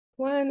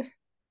One.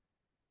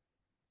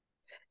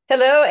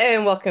 Hello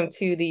and welcome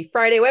to the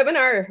Friday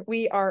webinar.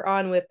 We are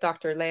on with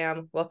Dr.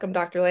 Lamb. Welcome,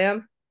 Dr.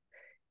 Lamb.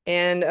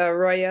 And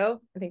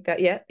Arroyo. I think that,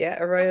 yeah,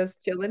 Arroyo's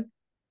chilling.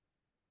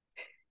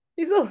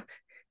 He's a,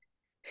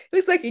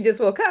 looks like he just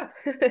woke up.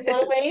 You want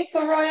to wave,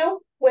 Arroyo?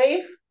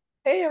 Wave?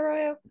 Hey,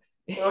 Arroyo.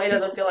 No, he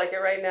doesn't feel like it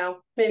right now.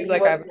 Maybe He's he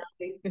like, was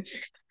I'm...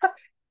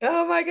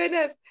 Oh my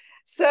goodness.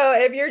 So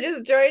if you're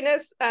just joining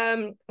us,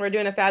 we're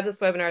doing a fabulous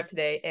webinar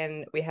today,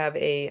 and we have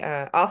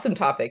a awesome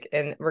topic,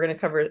 and we're going to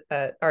cover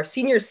our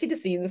senior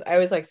citizens. I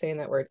always like saying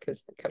that word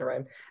because it kind of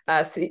rhyme.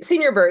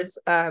 Senior birds.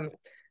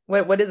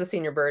 What is a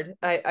senior bird?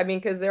 I mean,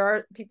 because there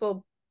are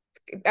people,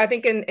 I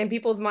think in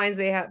people's minds,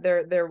 they have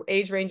their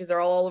age ranges are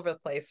all over the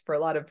place for a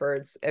lot of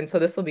birds, and so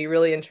this will be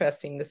really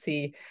interesting to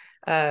see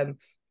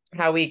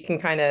how we can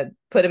kind of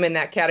put them in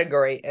that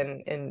category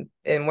and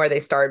where they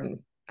start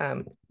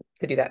and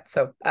to do that.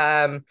 So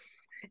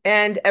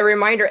and a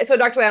reminder, so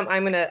Dr. Lamb, I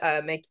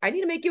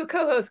need to make you a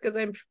co-host because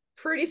I'm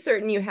pretty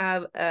certain you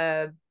have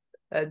a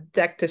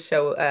deck to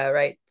show,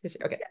 right?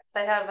 Okay. Yes,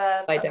 I have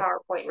a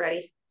PowerPoint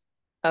ready.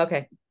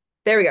 Okay,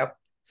 there we go.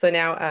 So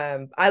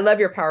now I love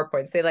your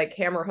PowerPoints. They like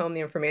hammer home the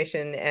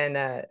information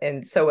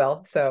and so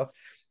well. So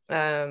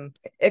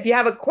if you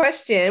have a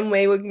question,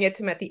 maybe we can get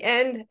to them at the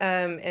end.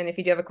 And if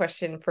you do have a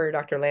question for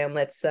Dr. Lamb,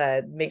 let's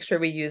make sure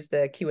we use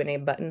the Q&A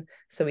button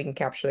so we can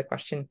capture the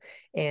question.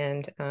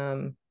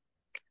 And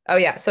oh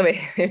yeah, so my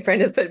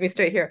friend has put me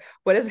straight here.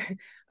 What is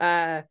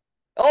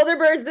older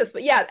birds this?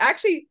 Yeah,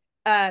 actually,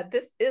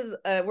 this is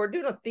we're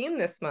doing a theme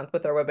this month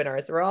with our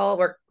webinars.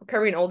 We're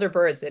covering older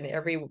birds in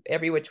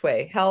every which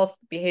way, health,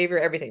 behavior,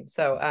 everything.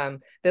 So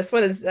this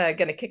one is going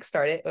to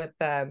kickstart it with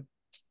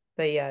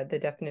the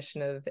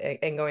definition of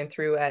and going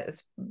through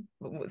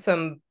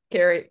some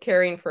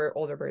caring for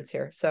older birds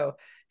here. So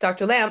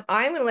Dr. Lamb,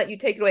 I'm going to let you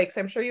take it away because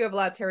I'm sure you have a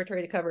lot of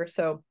territory to cover.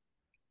 So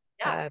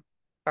yeah.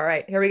 All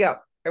right, here we go.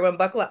 Everyone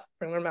buckle up.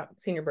 We're going to learn about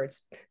senior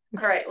birds.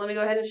 All right, let me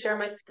go ahead and share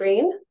my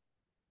screen.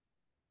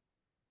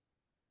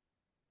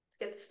 Let's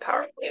get this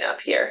PowerPoint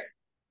up here.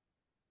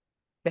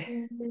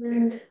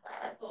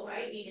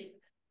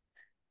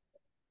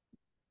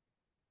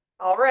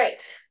 All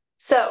right.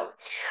 So,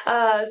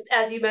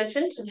 as you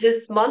mentioned,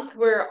 this month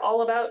we're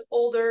all about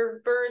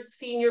older birds,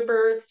 senior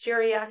birds,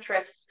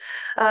 geriatrics.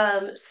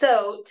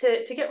 So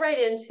to get right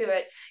into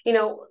it,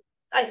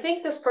 I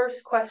think the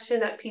first question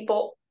that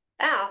people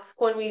ask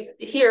when we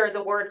hear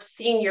the word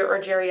senior or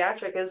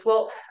geriatric is,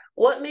 well,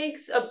 what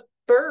makes a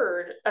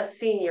bird a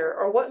senior,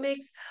 or what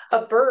makes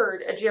a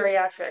bird a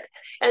geriatric?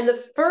 And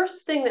the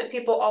first thing that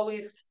people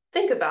always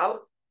think about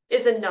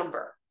is a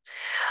number.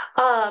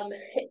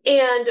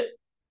 And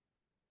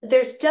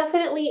there's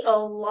definitely a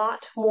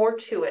lot more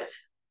to it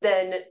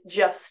than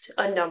just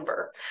a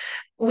number.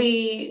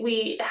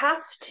 We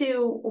have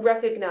to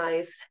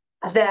recognize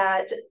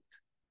that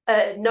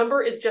a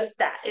number is just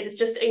that. It is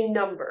just a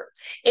number.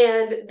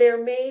 And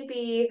there may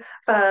be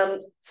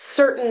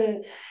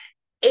certain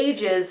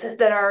ages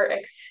that are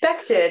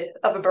expected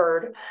of a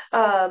bird,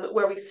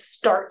 where we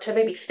start to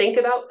maybe think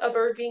about a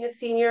bird being a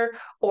senior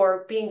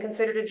or being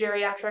considered a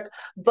geriatric,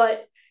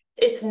 but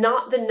it's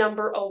not the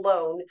number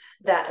alone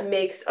that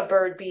makes a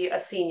bird be a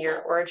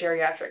senior or a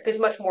geriatric. There's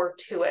much more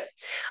to it.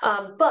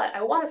 But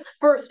I want to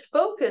first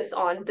focus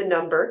on the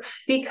number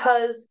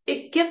because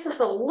it gives us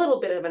a little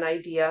bit of an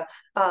idea,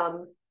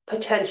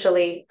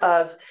 potentially,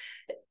 of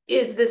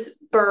is this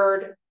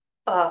bird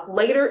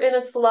later in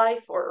its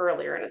life or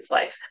earlier in its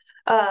life?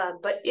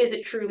 But is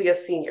it truly a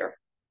senior?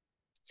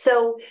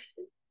 So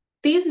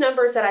these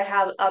numbers that I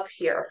have up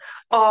here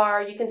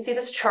are, you can see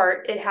this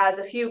chart, it has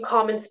a few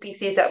common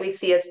species that we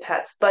see as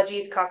pets: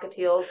 budgies,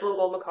 cockatiels,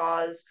 blue-gold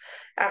macaws,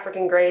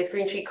 African greys,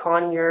 green-cheek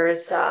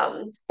conures,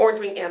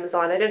 orange-winged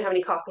Amazon. I didn't have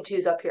any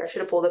cockatoos up here. I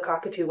should have pulled a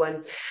cockatoo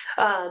one.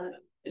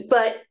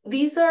 But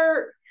these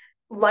are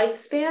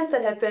lifespans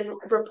that have been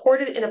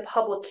reported in a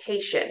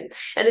publication,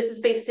 and this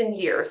is based in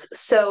years.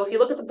 So if you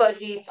look at the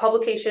budgie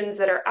publications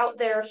that are out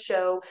there,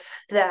 show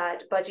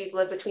that budgies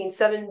live between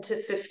 7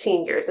 to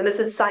 15 years, and this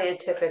is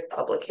scientific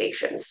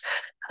publications.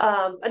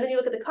 And then you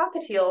look at the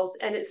cockatiels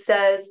and it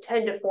says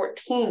 10 to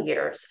 14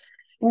 years.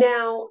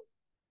 Now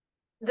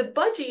the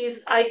budgies,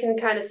 I can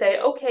kind of say,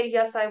 okay,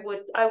 yes, I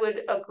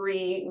would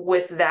agree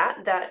with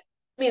that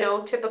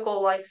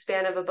typical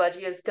lifespan of a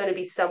budgie is going to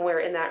be somewhere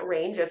in that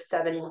range of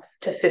 7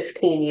 to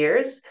 15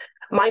 years.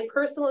 My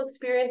personal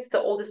experience, the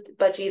oldest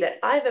budgie that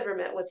I've ever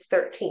met was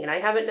 13. I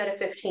haven't met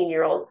a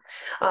 15-year-old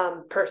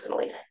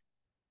personally.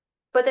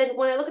 But then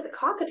when I look at the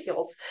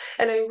cockatiels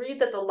and I read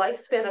that the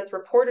lifespan that's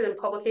reported in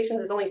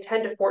publications is only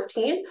 10 to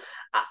 14,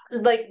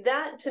 like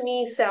that to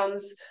me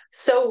sounds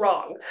so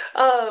wrong.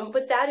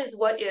 But that is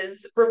what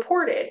is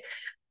reported.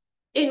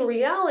 In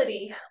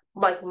reality,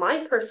 like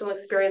my personal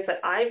experience that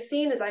I've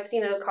seen is I've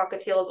seen a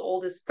cockatiel as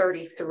old as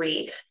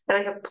 33. And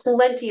I have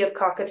plenty of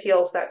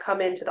cockatiels that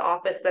come into the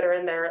office that are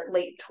in their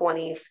late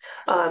 20s,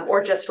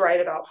 or just right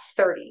about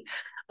 30.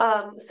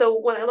 So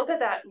when I look at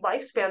that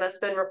lifespan that's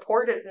been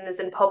reported and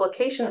is in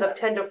publications of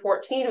 10 to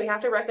 14, we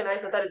have to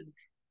recognize that that is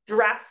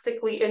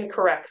drastically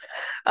incorrect.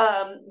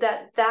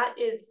 That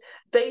is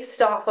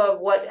based off of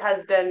what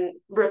has been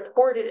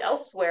reported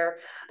elsewhere,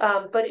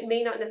 but it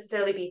may not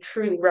necessarily be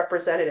truly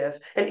representative,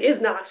 and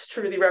is not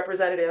truly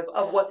representative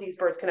of what these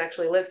birds can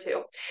actually live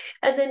to.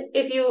 And then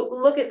if you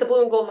look at the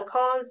blue and gold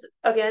macaws,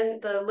 again,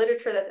 the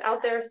literature that's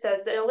out there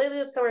says that they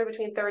live somewhere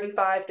between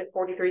 35 to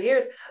 43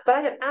 years, but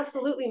I have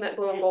absolutely met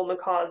blue and gold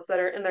macaws that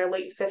are in their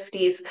late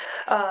 50s.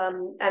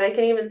 And I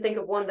can even think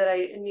of one that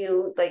I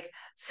knew, like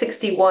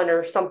 61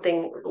 or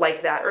something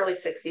like that, early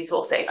 60s,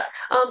 we'll say.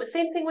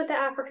 Same thing with the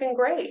African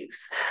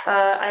graves.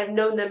 I've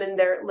known them in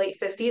their late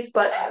 50s,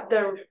 but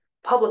their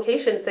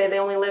publications say they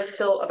only live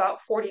till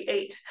about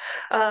 48.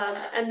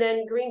 And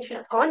then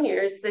green-cheeked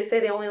conures, they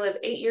say they only live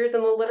 8 years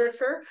in the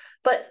literature,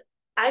 but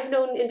I've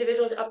known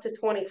individuals up to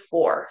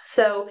 24.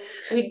 So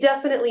we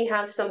definitely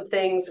have some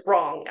things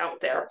wrong out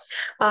there.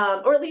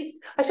 Or at least,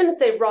 I shouldn't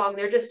say wrong,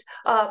 they're just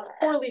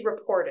poorly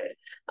reported.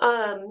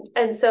 And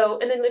then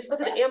if you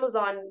look at the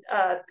Amazon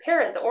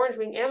parrot, the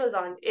orange-winged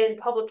Amazon, in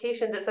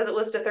publications, it says it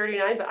lives to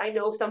 39, but I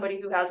know somebody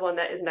who has one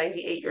that is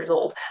 98 years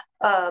old,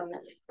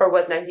 or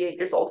was 98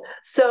 years old.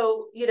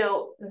 So,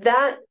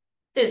 that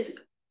is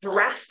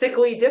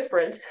drastically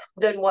different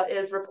than what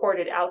is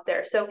reported out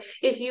there. So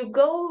if you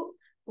go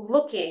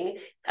looking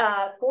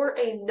for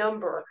a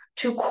number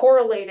to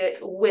correlate it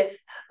with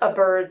a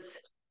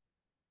bird's,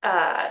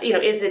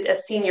 is it a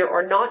senior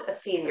or not a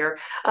senior,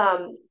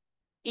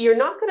 you're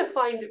not going to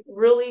find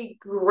really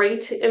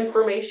great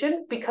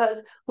information, because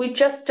we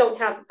just don't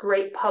have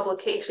great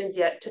publications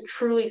yet to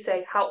truly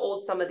say how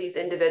old some of these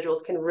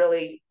individuals can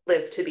really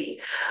live to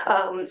be.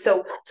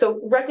 So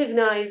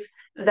recognize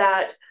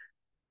that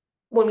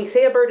when we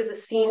say a bird is a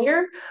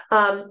senior,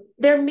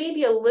 there may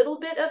be a little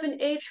bit of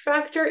an age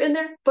factor in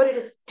there, but it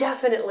is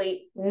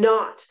definitely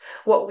not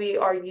what we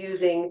are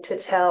using to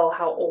tell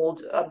how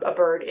old a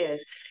bird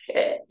is.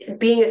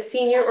 Being a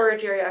senior or a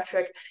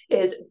geriatric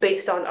is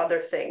based on other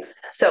things.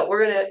 So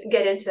we're going to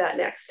get into that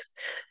next.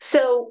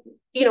 So,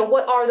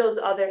 what are those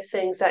other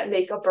things that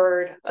make a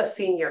bird a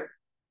senior?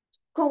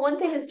 Well, one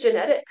thing is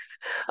genetics.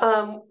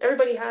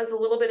 Everybody has a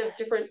little bit of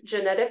different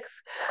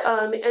genetics,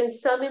 and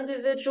some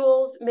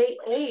individuals may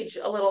age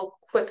a little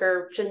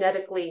quicker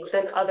genetically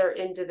than other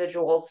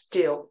individuals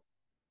do.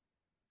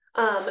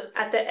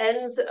 At the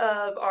ends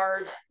of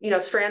our,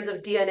 strands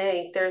of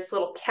DNA, there's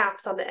little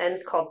caps on the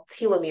ends called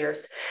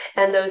telomeres,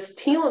 and those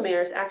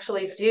telomeres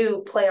actually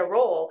do play a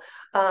role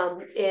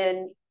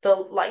in the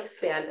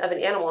lifespan of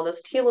an animal, and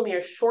those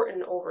telomeres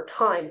shorten over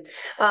time.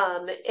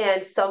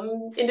 And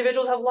some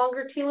individuals have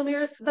longer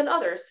telomeres than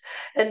others.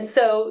 And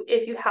so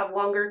if you have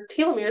longer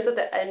telomeres at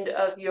the end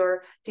of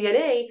your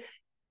DNA,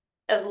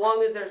 as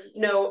long as there's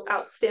no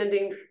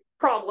outstanding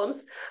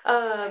problems,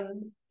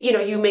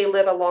 you may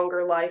live a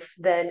longer life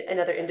than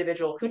another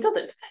individual who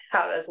doesn't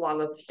have as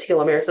long of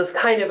telomeres. It's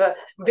kind of a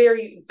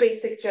very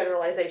basic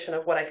generalization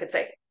of what I could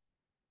say.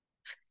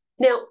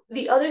 Now,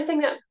 the other thing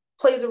that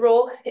plays a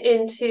role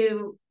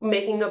into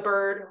making a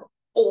bird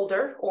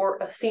older or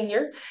a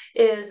senior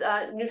is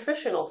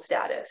nutritional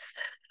status.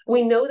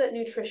 We know that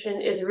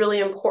nutrition is really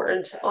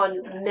important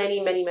on many,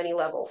 many, many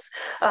levels.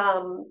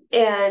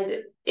 And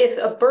if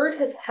a bird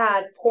has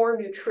had poor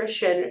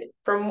nutrition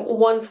from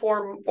one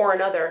form or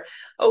another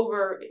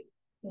over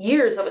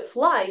years of its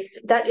life,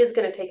 that is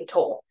going to take a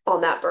toll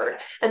on that bird.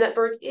 And that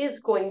bird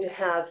is going to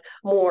have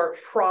more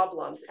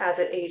problems as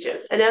it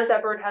ages. And as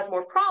that bird has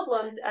more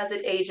problems as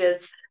it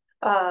ages,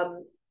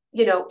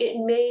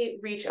 it may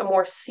reach a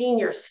more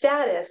senior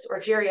status or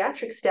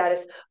geriatric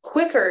status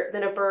quicker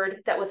than a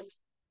bird that was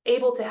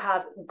able to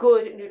have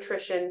good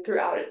nutrition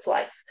throughout its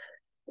life.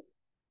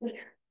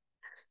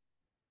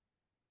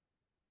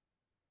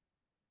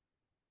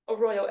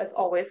 Arroyo, as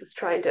always, is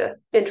trying to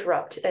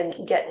interrupt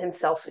and get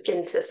himself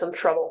into some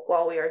trouble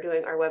while we are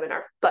doing our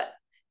webinar, but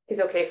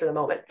he's okay for the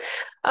moment.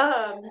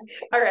 All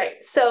right,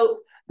 so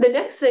the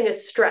next thing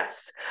is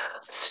stress.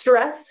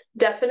 Stress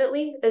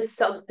definitely is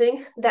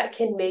something that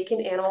can make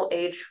an animal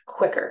age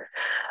quicker.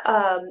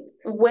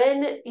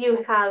 When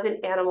you have an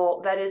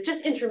animal that is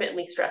just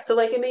intermittently stressed, so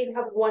like it may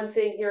have one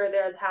thing here or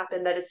there that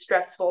happened that is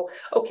stressful,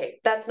 okay,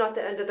 that's not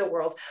the end of the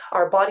world.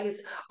 Our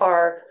bodies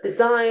are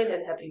designed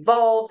and have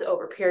evolved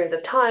over periods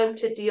of time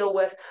to deal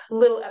with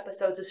little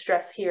episodes of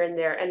stress here and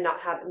there and not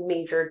have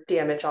major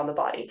damage on the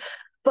body.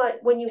 But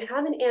when you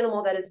have an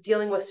animal that is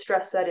dealing with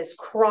stress that is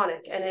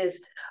chronic and is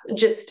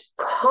just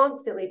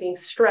constantly being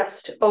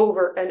stressed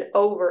over and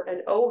over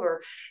and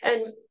over,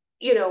 and,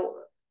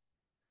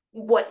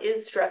 what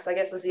is stress, I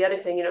guess, is the other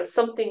thing,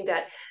 something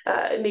that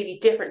may be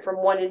different from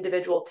one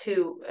individual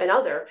to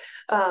another.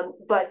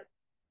 But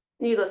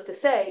needless to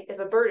say, if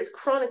a bird is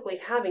chronically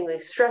having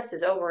these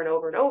stresses over and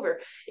over and over,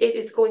 it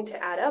is going to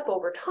add up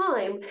over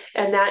time,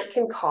 and that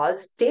can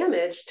cause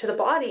damage to the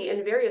body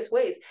in various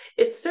ways.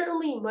 It's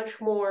certainly much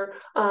more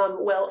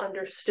well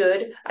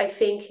understood, I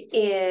think,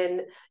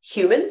 in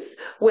humans,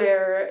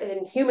 where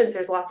in humans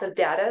there's lots of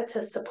data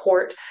to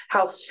support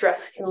how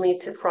stress can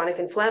lead to chronic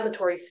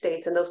inflammatory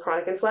states, and those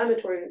chronic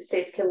inflammatory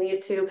states can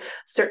lead to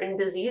certain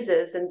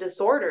diseases and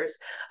disorders.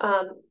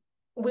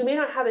 we may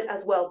not have it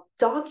as well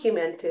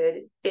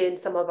documented in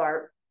some of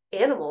our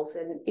animals,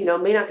 and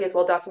may not be as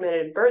well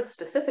documented in birds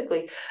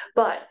specifically,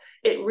 but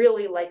it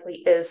really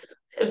likely is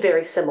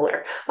very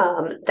similar.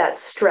 That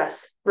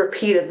stress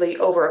repeatedly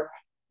over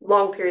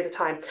long periods of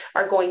time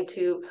are going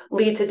to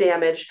lead to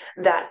damage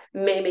that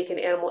may make an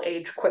animal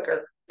age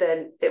quicker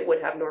than it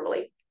would have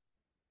normally.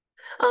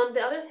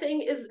 The other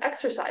thing is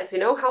exercise.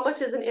 How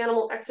much is an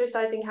animal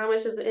exercising? How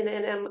much is an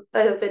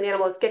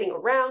animal is getting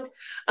around?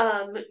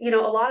 A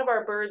lot of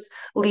our birds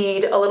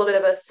lead a little bit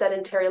of a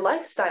sedentary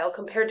lifestyle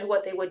compared to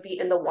what they would be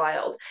in the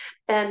wild.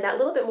 And that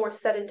little bit more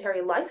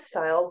sedentary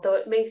lifestyle, though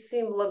it may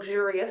seem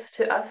luxurious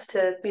to us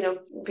to,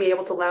 be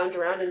able to lounge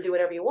around and do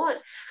whatever you want,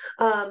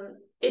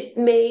 it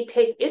may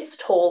take its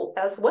toll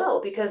as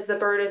well, because the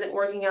bird isn't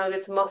working out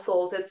its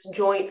muscles, its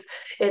joints,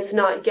 it's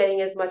not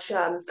getting as much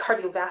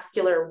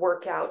cardiovascular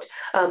workout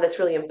that's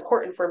really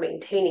important for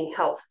maintaining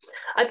health.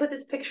 I put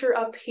this picture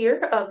up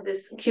here of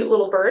this cute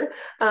little bird.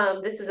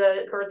 This is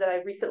a bird that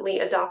I recently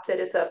adopted.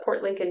 It's a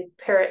Port Lincoln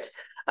Parrot,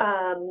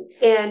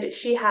 and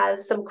she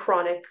has some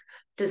chronic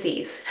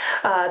disease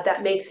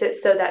that makes it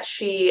so that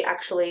she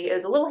actually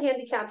is a little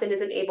handicapped and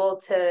isn't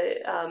able to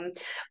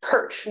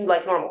perch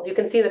like normal. You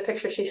can see in the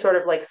picture she's sort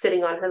of like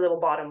sitting on her little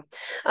bottom,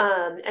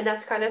 and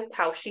that's kind of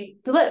how she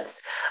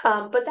lives.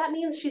 But that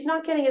means she's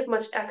not getting as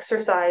much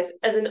exercise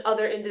as an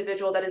other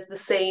individual that is the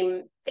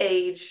same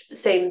age,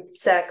 same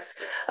sex,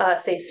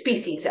 same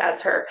species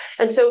as her.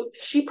 And so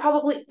she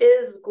probably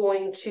is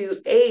going to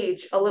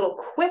age a little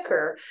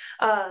quicker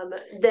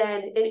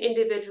than an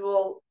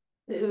individual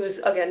who's,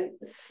 again,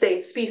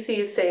 same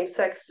species, same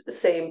sex,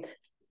 same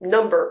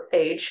number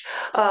age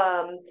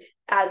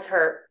as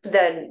her.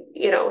 Then,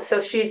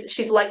 so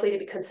she's likely to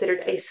be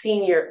considered a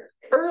senior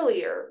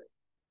earlier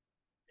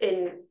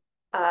in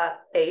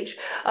age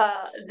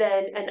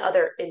than an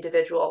other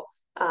individual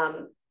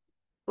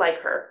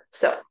like her.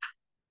 So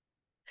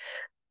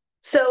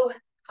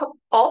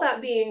all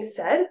that being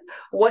said,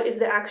 what is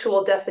the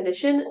actual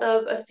definition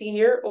of a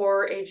senior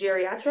or a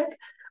geriatric?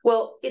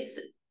 Well, it's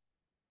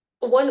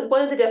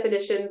one of the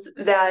definitions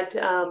that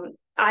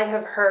I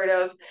have heard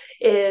of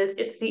is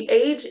it's the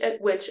age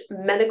at which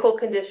medical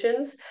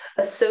conditions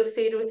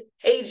associated with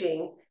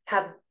aging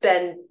have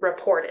been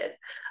reported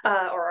or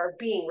are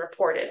being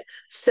reported.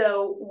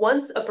 So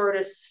once a bird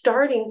is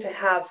starting to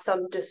have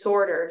some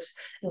disorders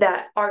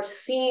that are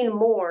seen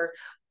more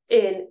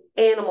in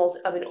animals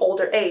of an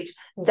older age,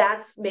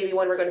 that's maybe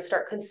when we're going to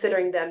start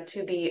considering them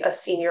to be a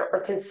senior or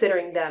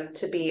considering them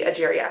to be a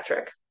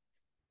geriatric.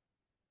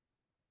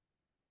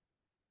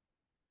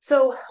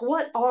 So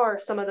what are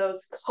some of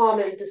those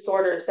common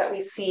disorders that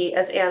we see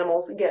as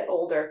animals get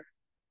older?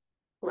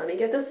 Let me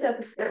get this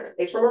stethoscope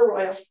from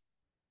Arroyo.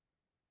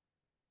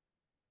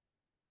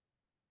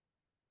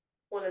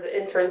 One of the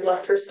interns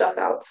left her stuff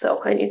out,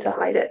 so I need to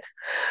hide it.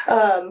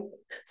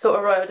 So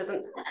Arroyo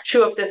doesn't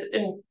chew up this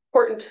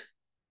important,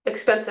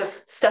 expensive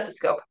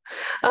stethoscope.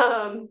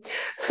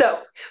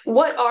 So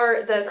what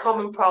are the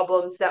common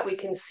problems that we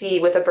can see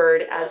with a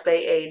bird as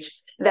they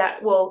age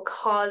that will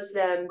cause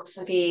them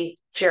to be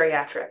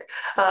geriatric?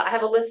 I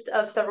have a list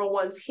of several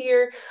ones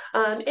here,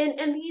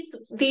 and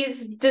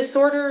these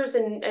disorders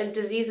and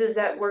diseases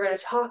that we're going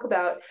to talk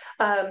about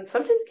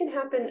sometimes can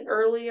happen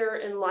earlier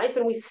in life,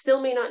 and we still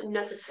may not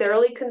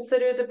necessarily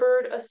consider the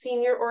bird a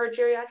senior or a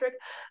geriatric.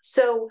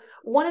 So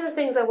one of the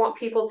things I want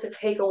people to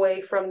take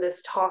away from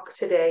this talk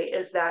today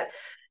is that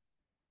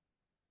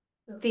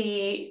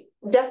the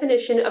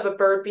definition of a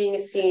bird being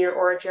a senior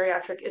or a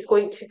geriatric is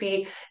going to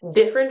be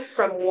different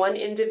from one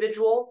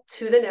individual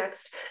to the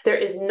next. There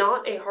is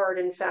not a hard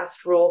and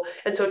fast rule.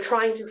 And so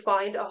trying to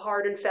find a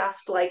hard and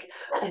fast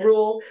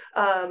rule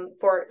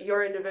for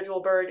your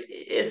individual bird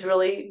is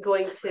really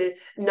going to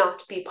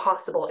not be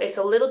possible. It's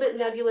a little bit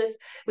nebulous.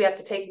 We have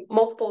to take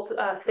multiple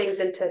things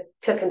into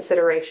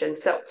consideration.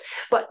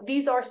 But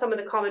these are some of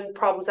the common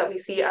problems that we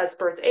see as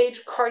birds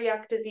age: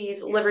 cardiac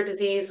disease, liver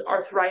disease,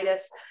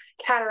 arthritis,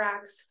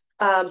 cataracts,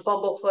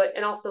 bumblefoot,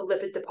 and also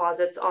lipid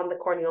deposits on the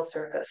corneal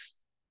surface.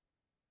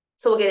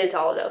 So we'll get into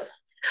all of those.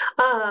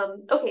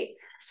 Okay,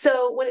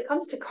 so when it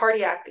comes to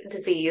cardiac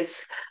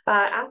disease,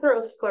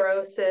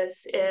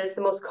 atherosclerosis is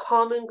the most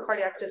common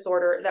cardiac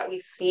disorder that we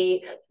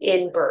see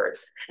in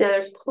birds. Now,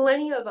 there's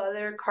plenty of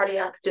other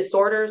cardiac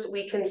disorders.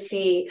 We can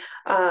see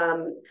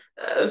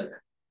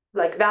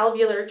like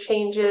valvular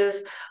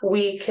changes.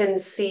 We can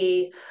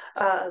see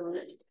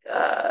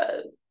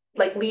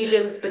like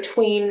lesions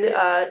between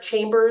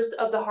chambers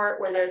of the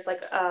heart, where there's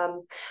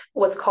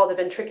what's called a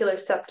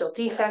ventricular septal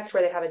defect,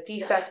 where they have a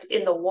defect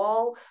in the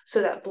wall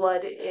so that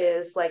blood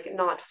is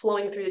not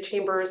flowing through the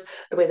chambers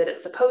the way that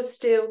it's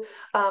supposed to.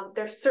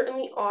 There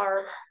certainly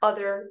are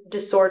other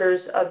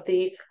disorders of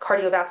the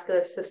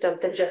cardiovascular system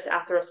than just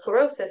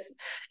atherosclerosis.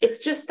 It's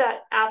just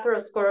that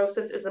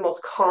atherosclerosis is the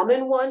most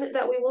common one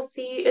that we will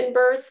see in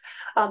birds,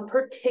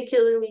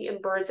 particularly in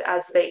birds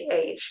as they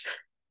age.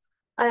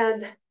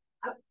 And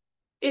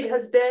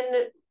there's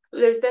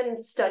been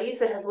studies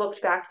that have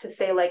looked back to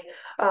say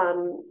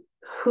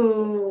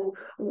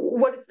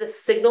what is the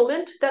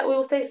signalment that we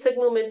will say?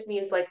 Signalment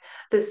means like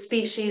the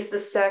species, the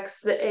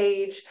sex, the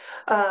age,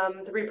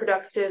 the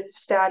reproductive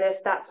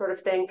status, that sort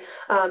of thing.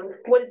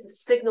 What is the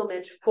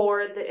signalment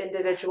for the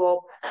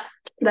individual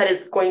that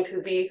is going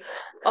to be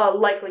a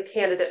likely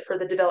candidate for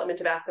the development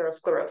of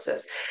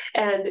atherosclerosis?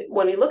 And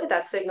when we look at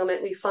that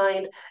signalment, we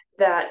find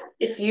that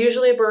it's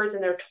usually birds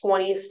in their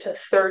 20s to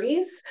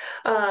 30s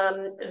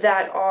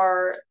that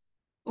are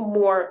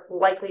more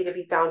likely to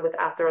be found with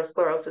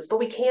atherosclerosis, but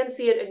we can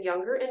see it in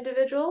younger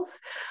individuals.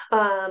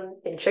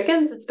 In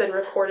chickens, it's been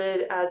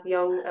reported as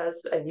young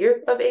as a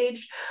year of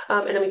age,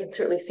 and then we can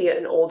certainly see it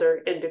in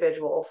older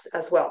individuals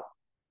as well.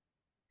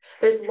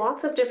 There's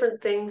lots of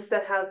different things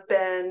that have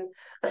been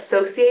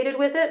associated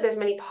with it. There's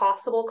many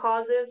possible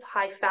causes: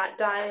 high fat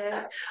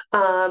diet,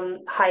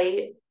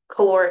 high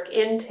caloric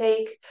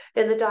intake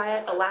in the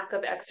diet, a lack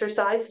of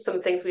exercise,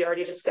 some things we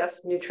already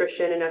discussed,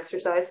 nutrition and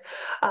exercise,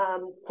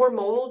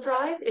 hormonal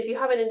drive. If you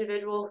have an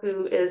individual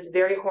who is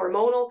very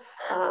hormonal,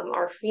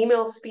 our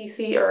female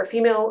species or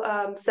female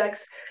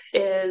sex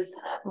is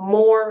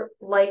more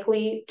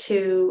likely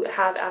to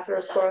have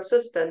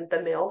atherosclerosis than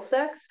the male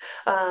sex,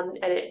 and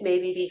it may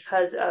be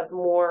because of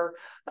more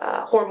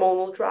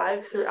hormonal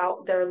drive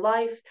throughout their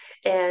life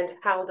and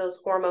how those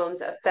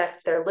hormones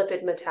affect their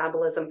lipid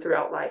metabolism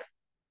throughout life.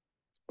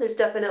 There's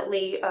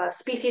definitely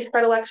species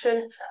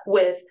predilection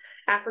with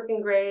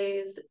African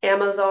greys,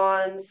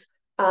 Amazons,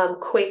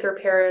 Quaker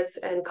parrots,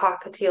 and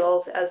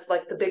cockatiels as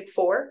like the big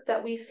four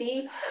that we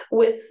see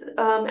with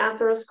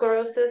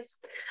atherosclerosis.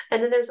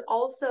 And then there's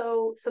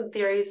also some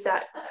theories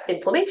that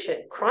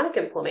inflammation, chronic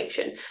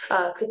inflammation,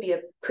 could be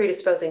a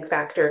predisposing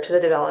factor to the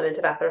development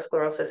of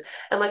atherosclerosis.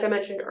 And like I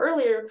mentioned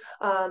earlier,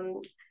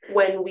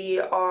 when we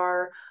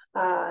are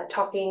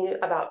talking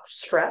about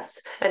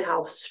stress and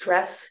how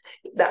stress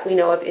that we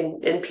know of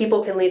in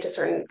people can lead to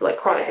certain like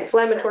chronic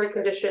inflammatory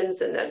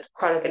conditions, and then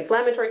chronic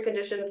inflammatory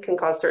conditions can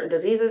cause certain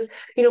diseases.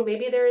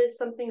 Maybe there is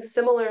something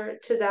similar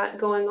to that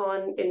going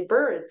on in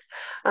birds.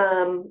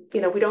 We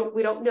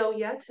don't know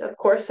yet. Of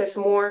course, there's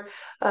more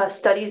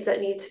studies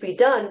that need to be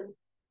done,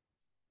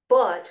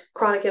 but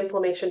chronic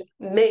inflammation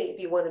may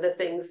be one of the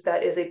things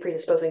that is a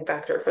predisposing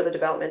factor for the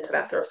development of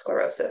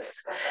atherosclerosis.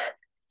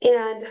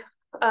 And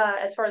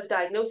as far as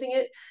diagnosing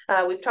it,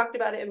 we've talked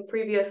about it in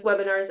previous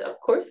webinars, of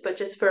course, but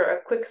just for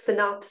a quick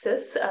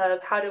synopsis of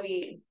how do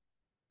we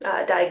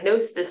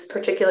diagnose this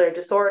particular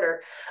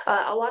disorder.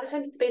 A lot of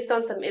times it's based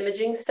on some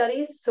imaging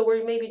studies. So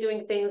we're maybe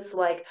doing things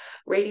like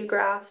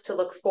radiographs to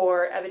look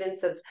for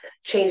evidence of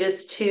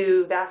changes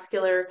to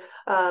vascular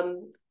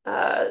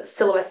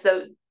silhouettes.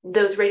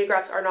 Those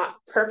radiographs are not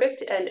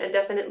perfect, and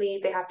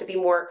definitely they have to be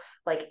more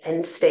like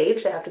end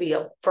stage. They have to be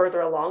further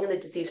along in the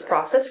disease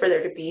process for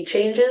there to be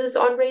changes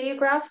on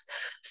radiographs.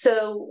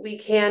 So we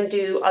can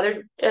do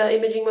other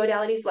imaging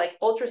modalities like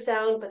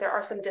ultrasound, but there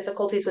are some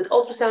difficulties with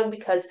ultrasound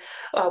because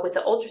with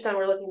the ultrasound,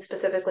 we're looking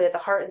specifically at the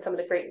heart and some of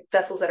the great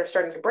vessels that are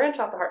starting to branch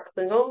off the heart.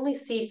 We can only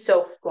see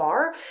so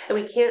far, and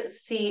we can't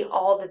see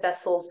all the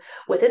vessels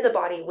within the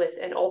body with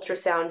an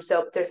ultrasound,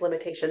 so there's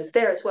limitations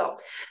there as well.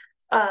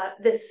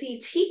 The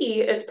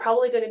CT is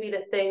probably going to be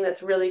the thing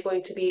that's really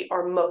going to be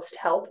our most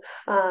help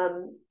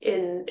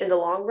in the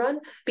long run,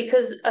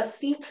 because a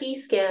CT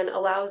scan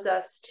allows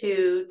us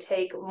to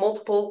take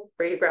multiple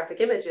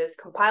radiographic images,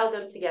 compile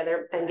them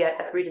together, and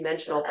get a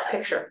three-dimensional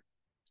picture.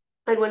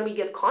 And when we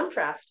give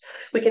contrast,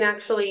 we can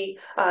actually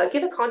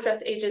give a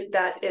contrast agent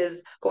that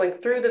is going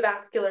through the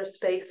vascular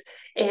space,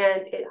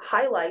 and it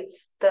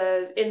highlights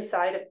the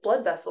inside of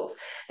blood vessels.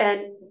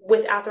 And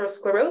with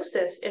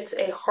atherosclerosis, it's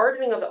a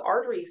hardening of the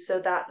arteries so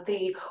that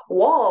the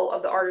wall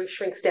of the artery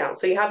shrinks down.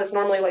 So you have this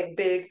normally like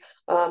big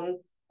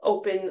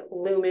open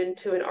lumen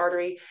to an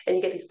artery, and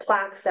you get these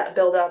plaques that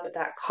build up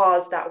that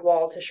cause that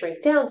wall to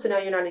shrink down. So now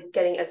you're not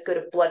getting as good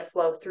of blood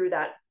flow through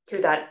that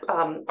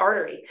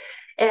artery.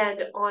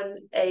 And on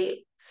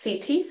a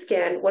CT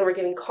scan, when we're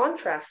giving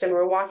contrast and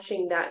we're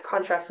watching that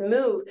contrast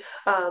move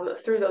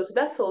through those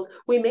vessels,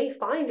 we may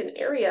find an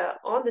area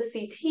on the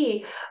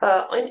CT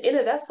in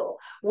a vessel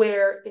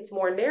where it's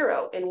more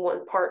narrow in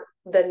one part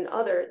than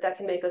other that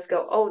can make us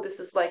go, oh, this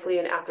is likely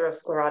an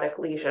atherosclerotic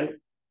lesion.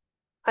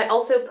 I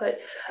also put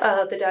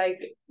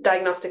the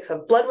diagnostics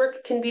of blood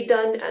work can be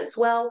done as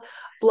well.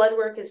 Blood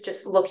work is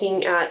just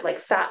looking at like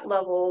fat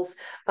levels,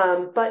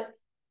 but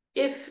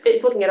if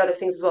it's looking at other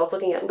things as well, it's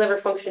looking at liver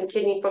function,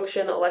 kidney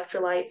function,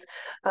 electrolytes,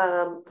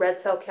 red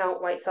cell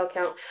count, white cell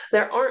count.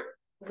 There aren't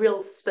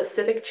real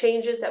specific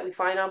changes that we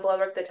find on blood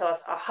work that tell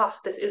us, aha,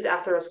 this is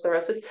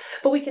atherosclerosis,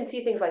 but we can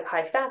see things like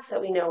high fats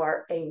that we know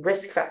are a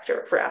risk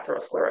factor for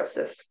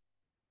atherosclerosis.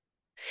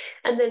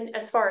 And then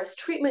as far as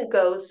treatment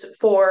goes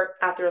for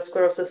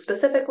atherosclerosis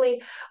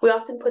specifically, we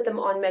often put them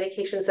on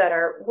medications that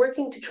are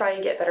working to try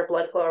and get better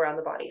blood flow around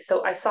the body.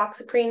 So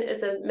isoxaprine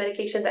is a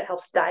medication that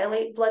helps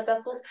dilate blood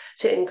vessels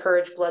to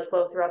encourage blood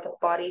flow throughout the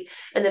body.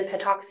 And then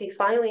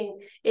pentoxifylline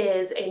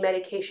is a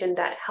medication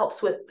that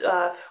helps with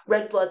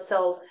red blood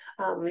cells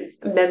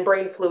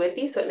membrane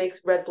fluidity. So it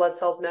makes red blood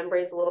cells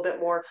membranes a little bit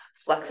more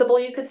flexible,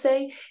 you could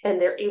say, and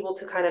they're able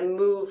to kind of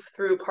move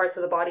through parts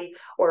of the body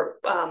or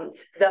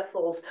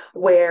vessels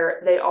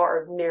where they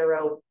are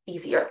narrow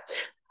easier.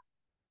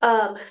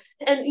 And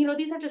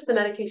these are just the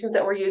medications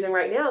that we're using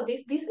right now.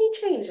 These may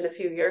change in a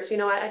few years.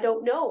 I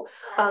don't know,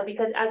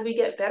 because as we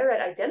get better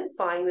at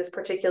identifying this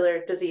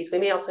particular disease, we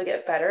may also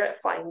get better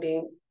at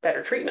finding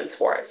better treatments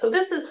for it. So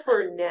this is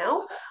for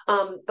now,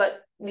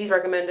 but these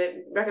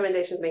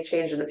recommendations may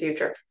change in the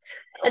future.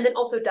 And then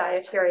also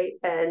dietary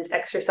and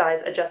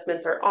exercise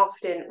adjustments are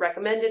often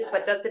recommended,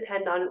 but does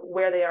depend on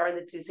where they are in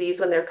the disease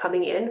when they're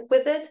coming in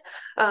with it,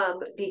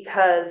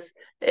 because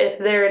if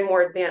they're in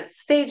more advanced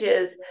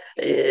stages,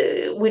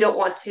 we don't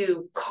want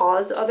to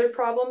cause other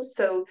problems.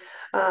 So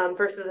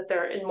versus if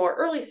they're in more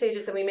early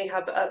stages, then we may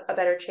have a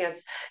better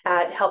chance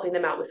at helping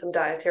them out with some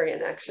dietary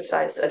and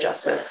exercise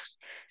adjustments.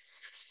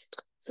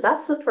 So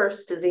that's the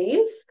first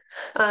disease.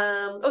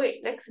 Okay,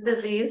 next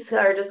disease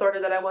or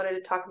disorder that I wanted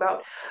to talk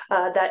about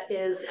that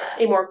is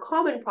a more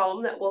common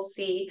problem that we'll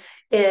see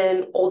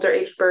in older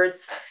aged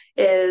birds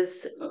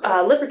is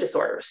liver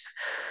disorders.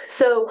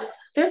 So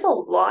there's a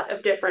lot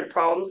of different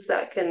problems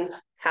that can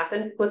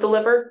happen with the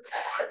liver.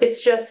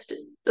 It's just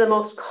the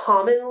most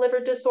common liver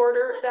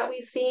disorder that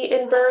we see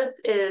in birds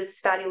is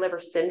fatty liver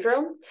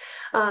syndrome.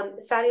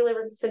 Fatty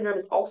liver syndrome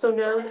is also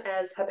known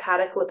as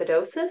hepatic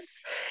lipidosis,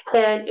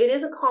 and it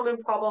is a common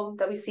problem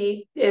that we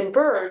see in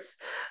birds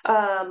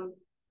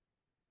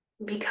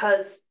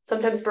because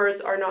sometimes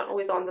birds are not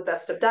always on the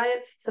best of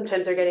diets.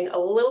 Sometimes they're getting a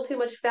little too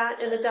much fat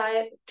in the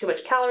diet, too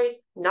much calories,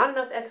 not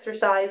enough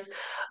exercise,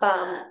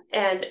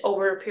 and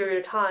over a period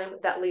of time,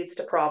 that leads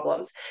to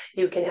problems.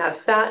 You can have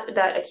fat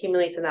that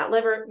accumulates in that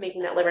liver,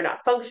 making that liver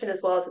not function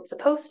as well as it's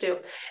supposed to.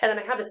 And then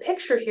I have a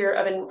picture here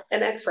of an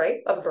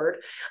X-ray of a bird,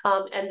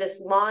 and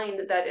this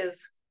line that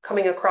is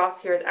coming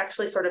across here is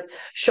actually sort of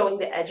showing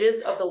the edges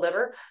of the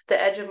liver.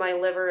 The edge of my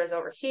liver is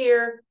over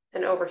here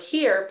and over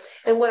here.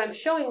 And what I'm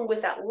showing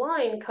with that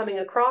line coming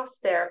across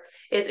there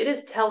is it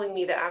is telling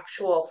me the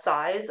actual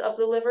size of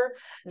the liver.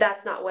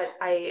 That's not what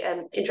I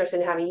am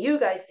interested in having you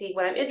guys see.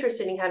 What I'm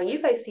interested in having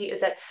you guys see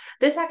is that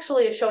this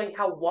actually is showing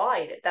how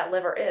wide that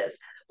liver is.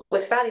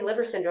 With fatty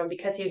liver syndrome,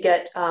 because you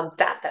get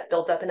fat that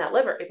builds up in that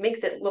liver, it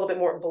makes it a little bit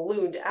more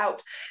ballooned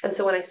out. And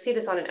so when I see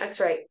this on an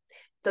X-ray,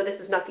 though this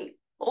is not the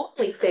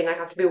only thing I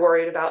have to be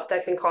worried about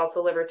that can cause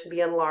the liver to be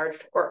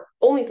enlarged, or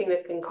only thing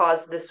that can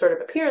cause this sort of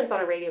appearance on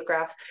a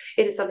radiograph,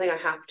 it is something I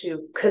have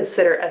to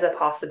consider as a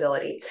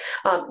possibility.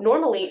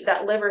 Normally,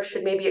 that liver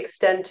should maybe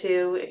extend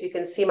to, if you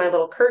can see my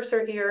little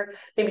cursor here,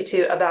 maybe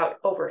to about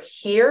over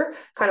here,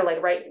 kind of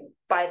like right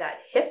by that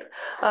hip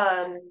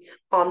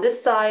on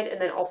this side,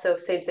 and then also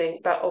same thing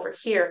about over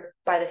here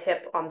by the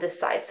hip on this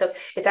side. So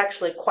it's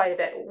actually quite a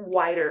bit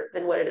wider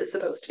than what it is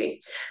supposed to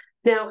be.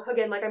 Now,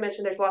 again, like I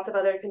mentioned, there's lots of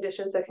other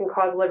conditions that can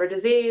cause liver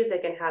disease. They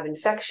can have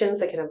infections,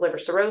 they can have liver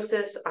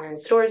cirrhosis, iron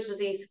storage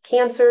disease,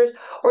 cancers,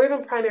 or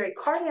even primary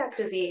cardiac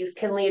disease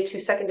can lead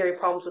to secondary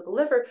problems with the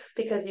liver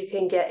because you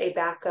can get a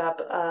backup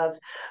of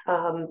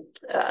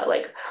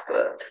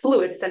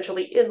fluid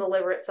essentially in the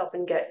liver itself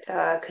and get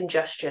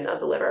congestion of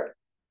the liver.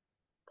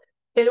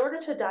 In order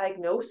to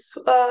diagnose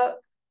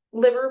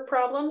liver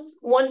problems,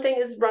 one thing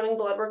is running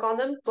blood work on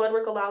them. Blood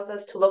work allows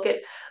us to look at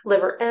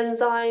liver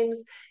enzymes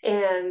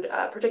and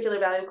a particular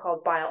value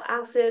called bile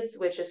acids,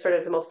 which is sort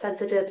of the most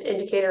sensitive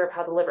indicator of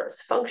how the liver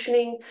is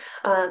functioning.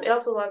 It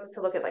also allows us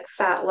to look at like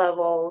fat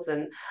levels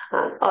and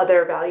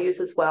other values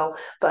as well.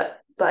 But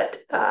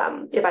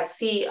if I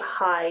see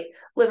high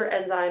liver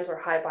enzymes or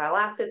high bile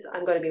acids,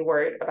 I'm going to be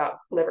worried about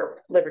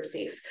liver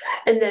disease.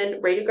 And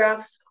then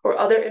radiographs or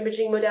other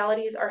imaging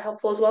modalities are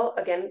helpful as well.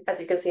 Again, as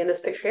you can see in this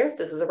picture here,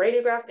 this is a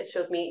radiograph. It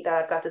shows me that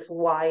I've got this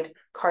wide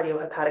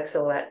cardiohepatic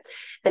silhouette.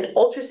 And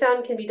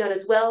ultrasound can be done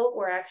as well,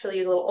 where I actually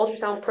use a little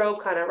ultrasound probe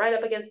kind of right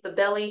up against the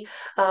belly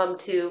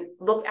to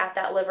look at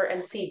that liver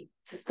and see,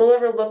 does the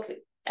liver look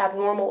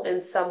abnormal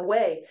in some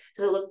way?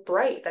 Does it look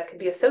bright? That could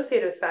be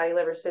associated with fatty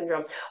liver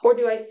syndrome. Or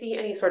do I see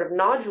any sort of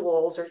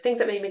nodules or things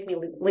that may make me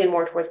lean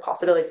more towards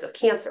possibilities of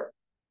cancer?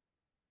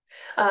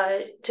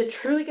 To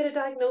truly get a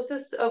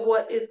diagnosis of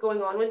what is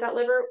going on with that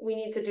liver, we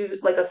need to do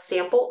like a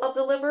sample of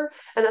the liver,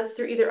 and that's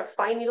through either a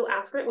fine needle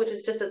aspirate, which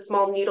is just a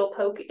small needle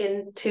poke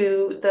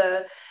into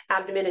the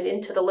abdomen and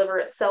into the liver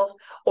itself,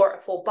 or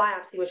a full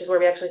biopsy, which is where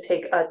we actually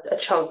take a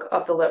chunk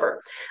of the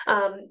liver.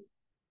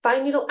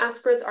 Fine needle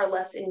aspirates are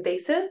less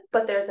invasive,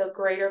 but there's a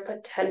greater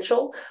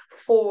potential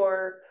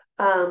for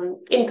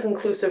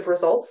inconclusive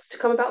results to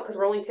come about because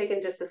we're only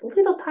taking just this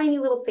little tiny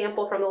little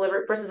sample from the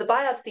liver versus a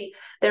biopsy.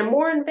 They're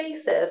more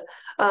invasive,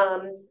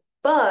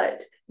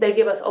 but they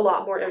give us a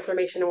lot more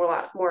information and we're a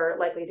lot more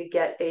likely to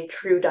get a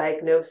true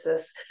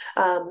diagnosis.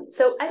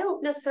 So I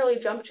don't necessarily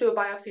jump to a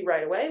biopsy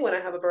right away when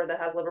I have a bird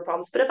that has liver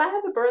problems, but if I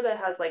have a bird that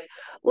has like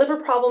liver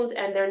problems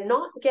and they're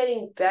not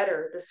getting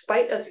better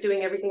despite us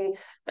doing everything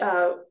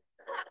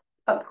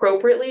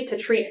appropriately to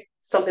treat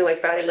something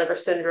like fatty liver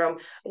syndrome,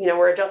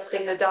 we're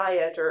adjusting the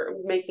diet or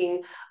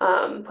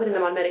putting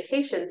them on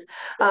medications.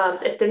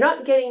 If they're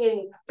not getting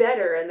any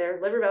better and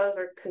their liver values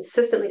are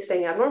consistently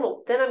staying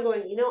abnormal, then I'm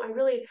going, I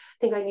really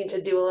think I need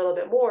to do a little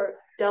bit more,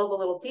 delve a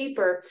little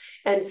deeper,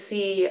 and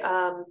see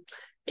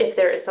if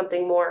there is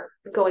something more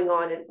going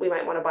on and we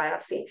might want to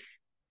biopsy.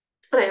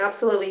 And I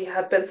absolutely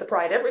have been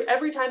surprised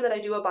every time that I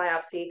do a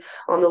biopsy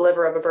on the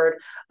liver of a bird.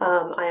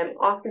 I am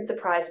often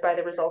surprised by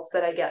the results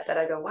that I get, that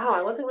I go, wow,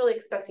 I wasn't really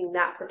expecting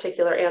that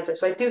particular answer.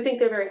 So I do think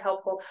they're very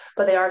helpful,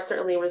 but they are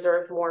certainly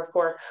reserved more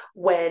for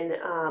when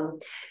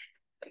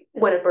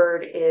a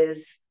bird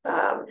is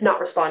not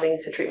responding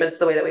to treatments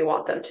the way that we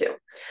want them to.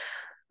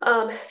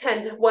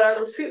 And what are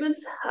those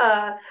treatments?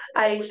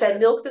 I fed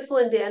milk thistle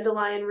and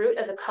dandelion root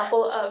as a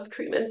couple of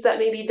treatments that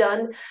may be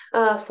done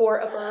for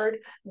a bird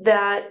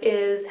that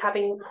is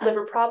having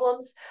liver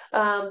problems.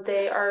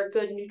 They are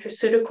good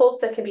nutraceuticals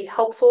that can be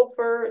helpful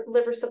for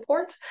liver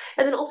support,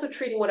 and then also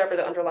treating whatever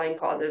the underlying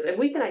cause is. If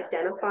we can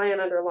identify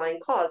an underlying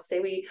cause, say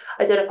we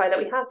identify that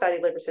we have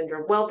fatty liver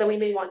syndrome, well, then we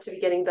may want to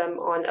be getting them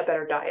on a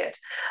better diet.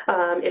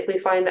 If we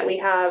find that we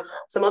have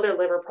some other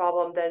liver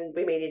problem, then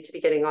we may need to be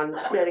getting on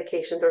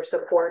medications or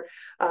support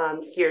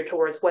geared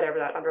towards whatever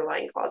that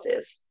underlying cause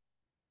is.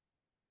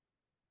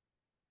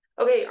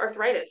 Okay,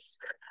 arthritis.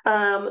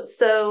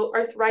 So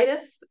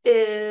arthritis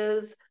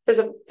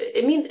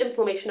it means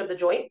inflammation of the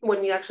joint.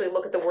 When we actually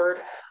look at the word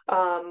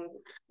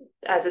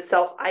as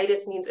itself,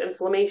 itis means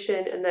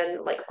inflammation, and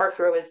then like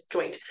arthro is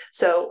joint.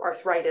 So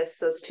arthritis,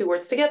 those two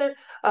words together,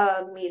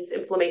 means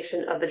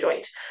inflammation of the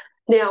joint.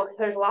 Now,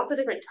 there's lots of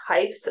different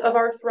types of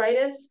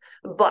arthritis,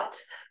 but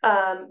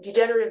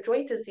degenerative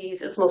joint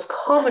disease is the most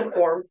common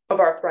form of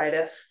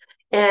arthritis,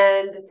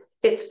 and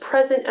it's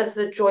present as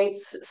the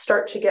joints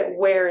start to get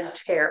wear and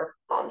tear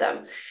on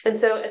them. And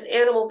so as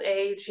animals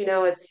age,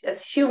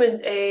 as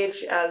humans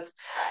age, as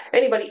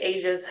anybody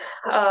ages,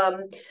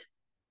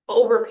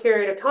 over a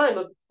period of time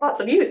of lots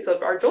of use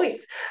of our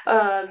joints,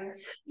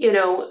 we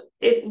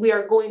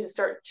are going to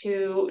start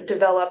to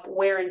develop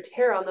wear and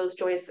tear on those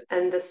joints,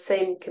 and the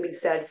same can be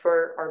said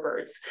for our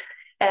birds.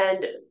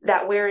 And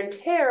that wear and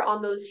tear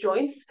on those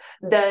joints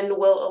then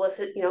will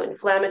elicit,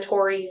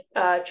 inflammatory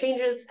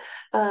changes,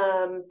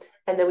 and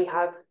then we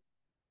have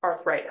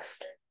arthritis.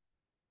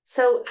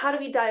 So how do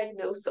we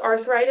diagnose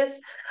arthritis?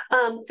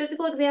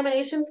 Physical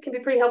examinations can be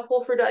pretty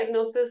helpful for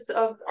diagnosis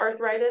of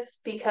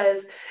arthritis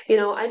because,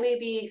 I may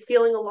be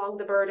feeling along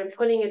the bird and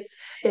putting its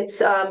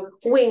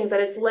wings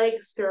and its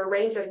legs through a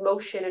range of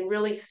motion and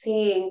really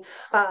seeing,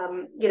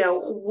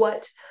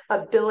 what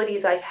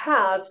abilities I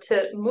have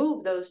to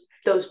move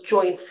those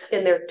joints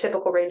in their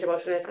typical range of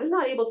motion. If I'm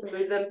not able to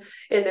move them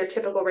in their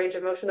typical range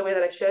of motion the way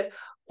that I should,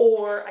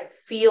 or I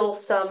feel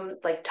some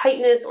like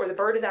tightness, or the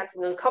bird is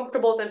acting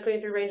uncomfortable as I'm putting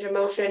through range of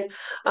motion,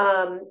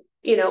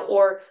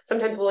 or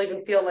sometimes we'll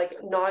even feel like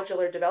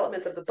nodular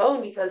developments of the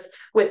bone, because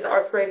with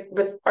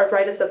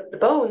arthritis of the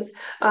bones,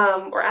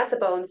 or at the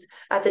bones,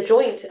 at the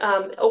joint,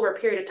 over a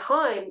period of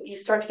time, you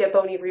start to get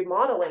bony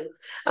remodeling.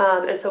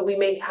 And so we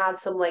may have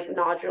some like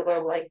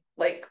nodular,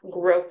 like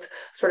growth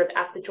sort of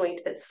at the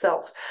joint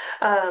itself.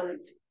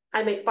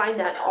 I may find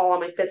that all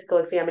on my physical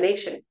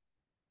examination.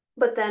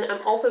 But then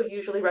I'm also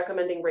usually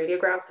recommending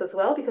radiographs as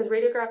well, because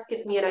radiographs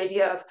give me an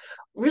idea of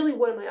really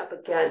what am I up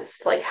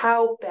against? Like,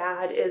 how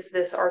bad is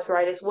this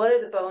arthritis? What are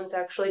the bones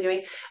actually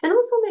doing? And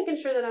also making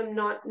sure that I'm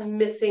not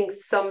missing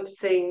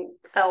something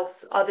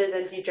else other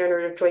than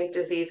degenerative joint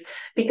disease,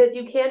 because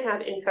you can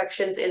have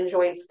infections in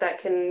joints that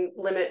can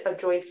limit a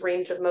joint's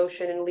range of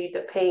motion and lead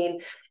to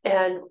pain.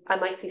 And I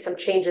might see some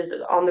changes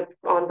on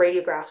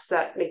radiographs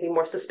that make me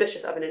more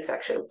suspicious of an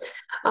infection.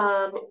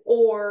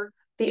 Or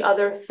the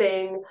other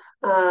thing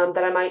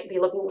that I might be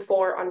looking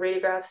for on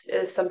radiographs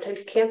is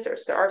sometimes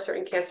cancers. There are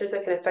certain cancers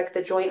that can affect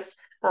the joints,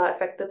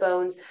 affect the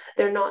bones.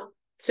 They're not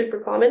super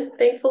common,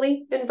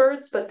 thankfully, in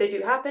birds, but they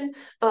do happen.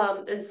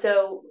 And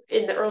so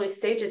in the early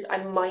stages,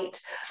 I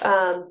might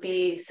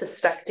be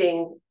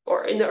suspecting,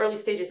 or in the early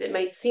stages, it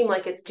might seem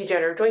like it's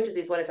degenerative joint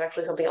disease when it's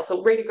actually something else.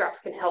 So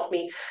radiographs can help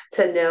me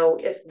to know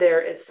if there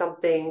is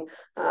something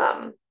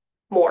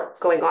more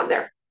going on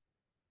there.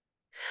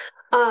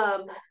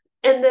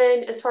 And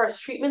then as far as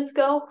treatments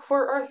go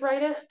for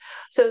arthritis,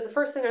 so the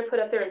first thing I put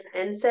up there is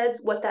NSAIDs.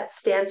 What that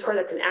stands for,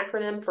 that's an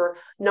acronym for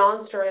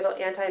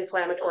non-steroidal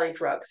anti-inflammatory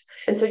drugs.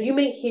 And so you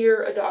may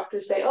hear a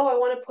doctor say, oh, I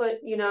want to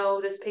put,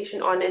 this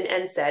patient on an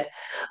NSAID.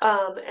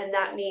 And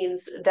that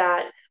means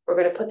that we're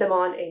going to put them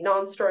on a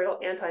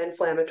non-steroidal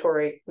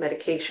anti-inflammatory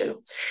medication.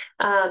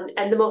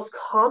 And the most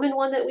common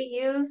one that we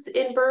use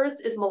in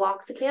birds is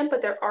meloxicam,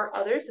 but there are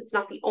others. It's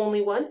not the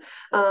only one.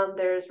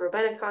 There's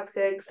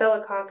robenacoxib,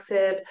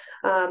 celecoxib,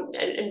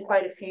 and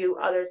quite a few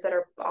others that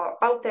are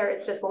out there.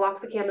 It's just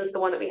meloxicam is the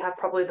one that we have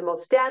probably the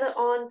most data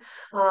on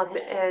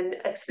and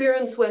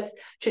experience with,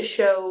 to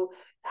show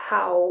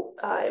how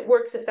it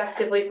works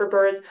effectively for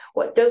birds,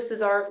 what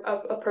doses are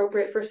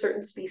appropriate for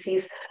certain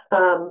species,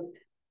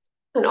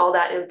 and all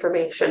that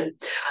information.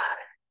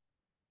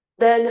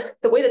 Then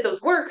the way that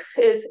those work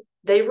is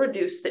they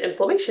reduce the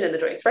inflammation in the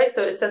joints, right?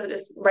 So it says it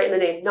is right in the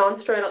name,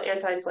 non-steroidal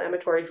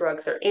anti-inflammatory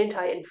drugs are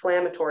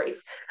anti-inflammatories.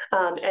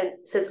 And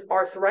since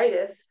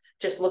arthritis,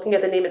 just looking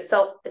at the name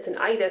itself, it's an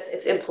itis,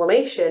 it's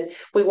inflammation,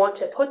 we want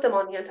to put them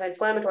on the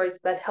anti-inflammatories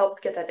that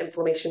help get that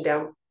inflammation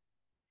down.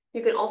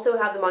 You can also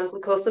have them on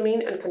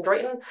glucosamine and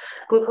chondroitin.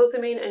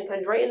 Glucosamine and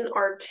chondroitin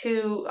are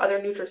two other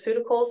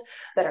nutraceuticals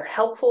that are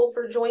helpful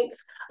for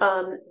joints.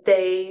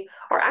 They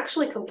are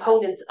actually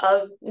components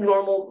of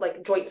normal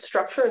like joint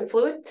structure and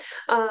fluid.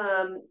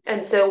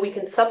 And so we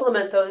can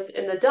supplement those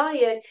in the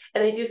diet,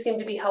 and they do seem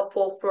to be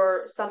helpful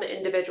for some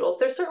individuals.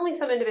 There's certainly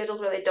some individuals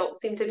where they don't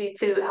seem to be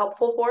too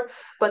helpful for,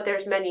 but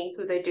there's many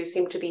who they do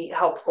seem to be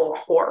helpful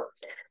for.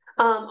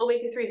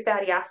 Omega-3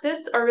 fatty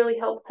acids are really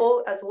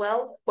helpful as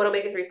well. What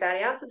omega-3 fatty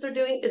acids are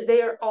doing is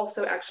they are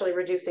also actually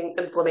reducing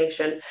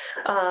inflammation.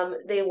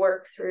 They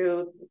work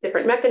through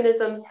different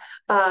mechanisms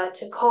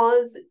to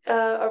cause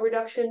a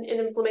reduction in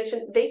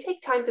inflammation. They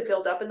take time to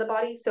build up in the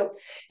body. So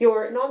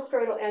your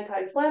non-steroidal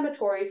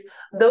anti-inflammatories,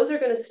 those are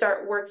going to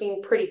start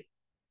working pretty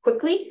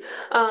quickly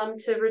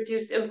to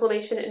reduce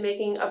inflammation and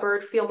making a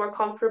bird feel more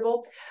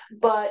comfortable.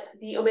 But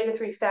the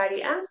omega-3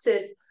 fatty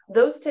acids,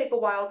 those take a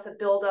while to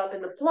build up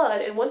in the blood.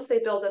 And once they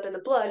build up in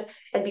the blood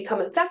and become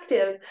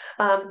effective,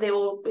 they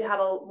will have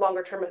a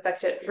longer term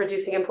effect at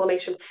reducing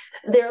inflammation.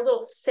 They're a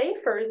little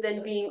safer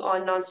than being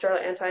on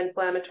non-steroidal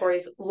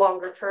anti-inflammatories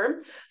longer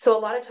term. So a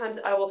lot of times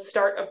I will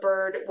start a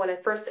bird, when I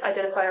first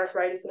identify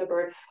arthritis in a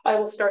bird, I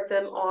will start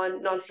them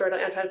on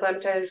non-steroidal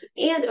anti-inflammatories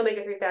and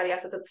omega-3 fatty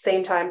acids at the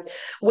same time,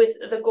 with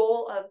the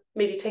goal of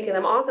maybe taking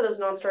them off of those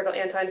non-steroidal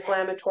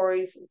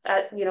anti-inflammatories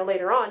at,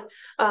 later on,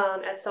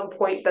 at some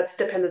point that's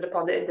dependent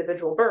upon the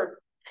individual bird,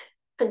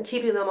 and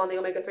keeping them on the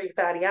omega-3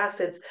 fatty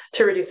acids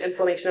to reduce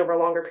inflammation over a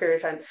longer period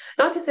of time.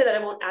 Not to say that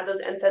I won't add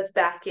those NSAIDs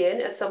back in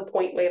at some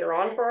point later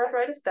on for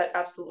arthritis. That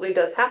absolutely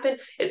does happen,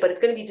 but it's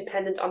going to be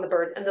dependent on the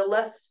bird. And the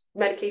less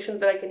medications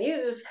that I can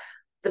use,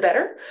 the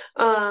better.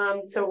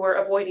 So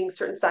we're avoiding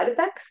certain side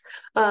effects.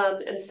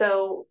 And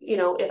so,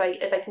 if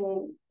I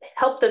can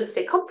help them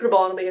stay comfortable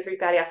on omega-3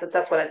 fatty acids,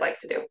 that's what I'd like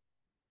to do.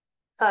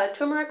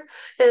 Turmeric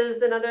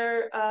is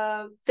another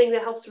thing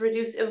that helps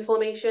reduce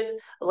inflammation,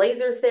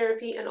 laser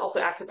therapy, and also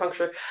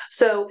acupuncture.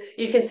 So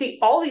you can see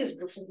all these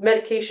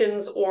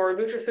medications or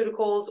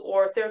nutraceuticals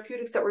or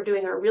therapeutics that we're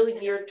doing are really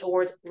geared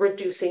towards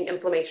reducing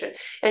inflammation.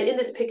 And in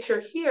this picture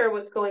here,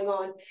 what's going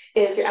on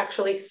is you're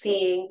actually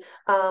seeing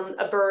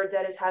a bird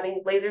that is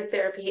having laser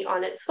therapy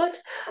on its foot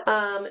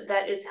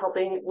that is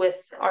helping with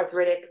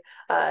arthritic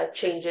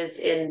changes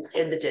in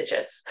the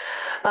digits.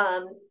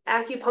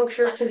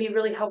 Acupuncture can be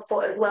really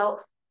helpful as well.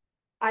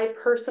 I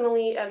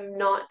personally am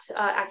not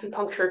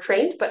acupuncture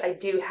trained, but I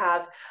do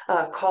have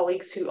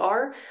colleagues who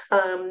are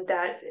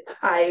that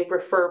I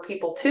refer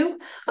people to,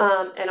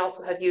 and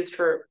also have used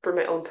for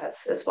my own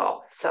pets as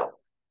well. So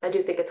I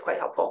do think it's quite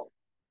helpful.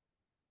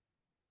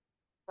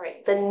 All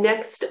right, the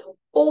next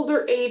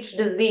older age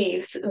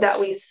disease that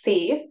we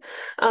see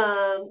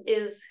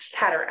is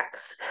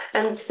cataracts.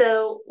 And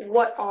so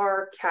what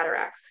are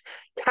cataracts?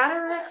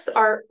 Cataracts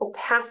are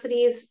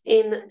opacities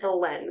in the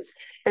lens.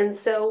 And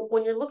so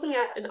when you're looking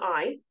at an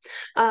eye,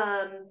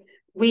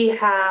 we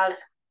have,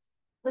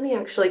 let me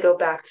actually go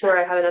back to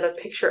where I have another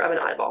picture of an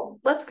eyeball.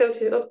 Let's go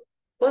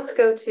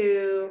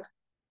to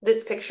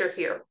this picture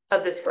here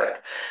of this bird.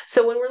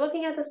 So when we're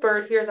looking at this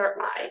bird, here's our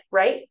eye,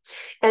 right?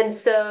 And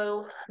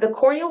so the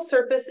corneal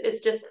surface is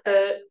just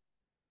a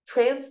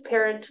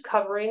transparent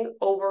covering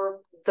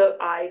over the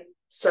eye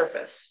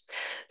surface.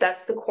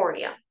 That's the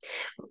cornea.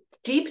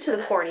 Deep to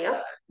the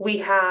cornea, we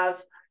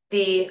have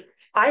the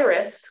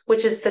iris,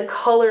 which is the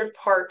colored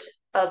part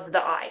of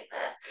the eye.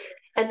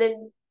 And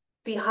then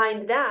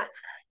behind that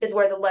is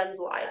where the lens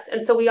lies.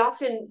 And so we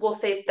often will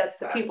say that's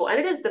the pupil, and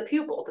it is the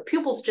pupil. The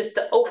pupil's just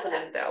the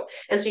opening though.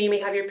 And so you may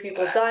have your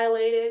pupil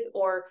dilated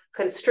or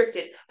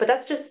constricted, but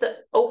that's just the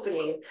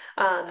opening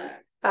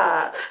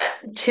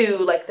to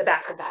like the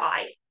back of the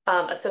eye.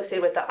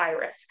 Associated with the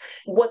iris.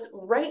 What's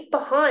right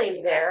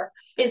behind there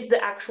is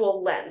the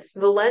actual lens.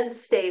 The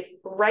lens stays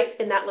right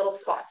in that little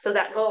spot. So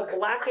that little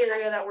black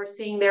area that we're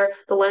seeing there,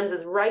 the lens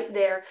is right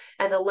there,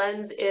 and the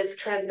lens is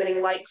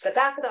transmitting light to the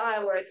back of the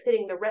eye where it's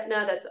hitting the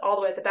retina that's all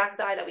the way at the back of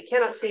the eye that we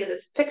cannot see in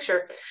this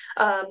picture,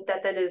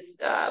 that then is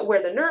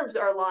where the nerves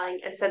are lying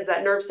and sends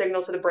that nerve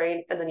signal to the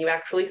brain, and then you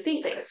actually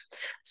see things.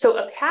 So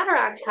a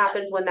cataract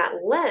happens when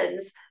that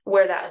lens,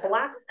 where that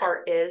black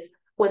part is,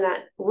 when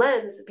that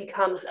lens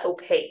becomes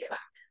opaque.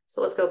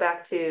 So let's go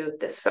back to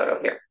this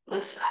photo here.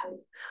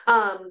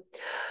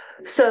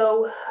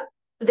 So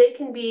they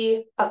can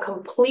be a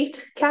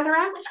complete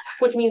cataract,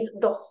 which means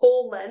the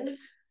whole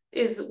lens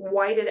is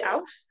whited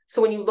out.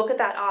 So when you look at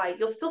that eye,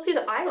 you'll still see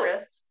the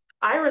iris.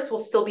 Iris will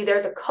still be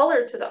there. The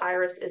color to the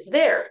iris is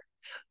there,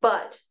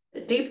 but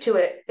deep to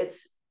it,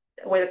 it's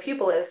where the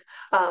pupil is,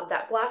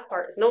 that black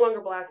part is no longer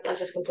black, it's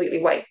just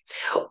completely white.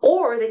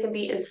 Or they can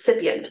be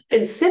incipient.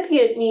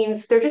 Incipient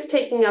means they're just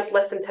taking up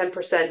less than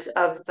 10%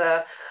 of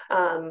the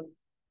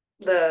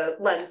the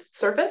lens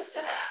surface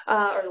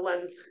or the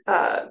lens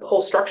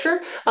whole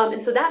structure.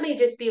 And so that may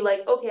just be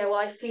like, okay, well,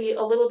 I see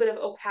a little bit of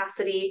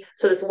opacity,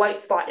 so this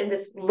white spot in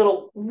this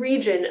little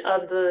region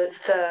of the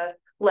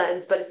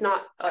lens, but it's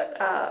not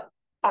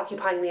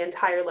occupying the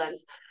entire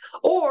lens.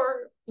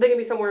 Or they can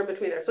be somewhere in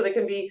between there. So they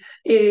can be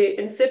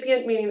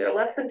incipient, meaning they're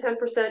less than 10%.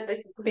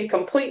 They can be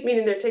complete,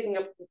 meaning they're taking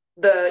up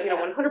the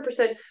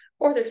 100%,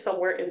 or they're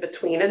somewhere in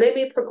between. And they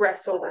may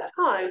progress over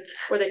time,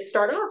 where they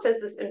start off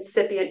as this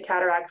incipient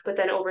cataract, but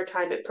then over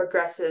time it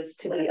progresses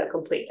to be a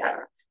complete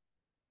cataract.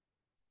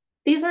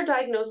 These are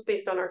diagnosed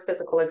based on our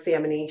physical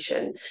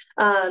examination.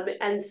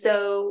 And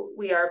so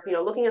we are,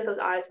 looking at those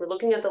eyes, we're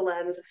looking at the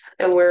lens,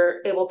 and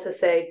we're able to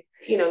say,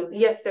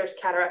 yes, there's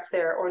cataract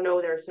there, or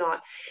no, there's not.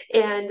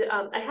 And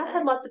I have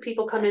had lots of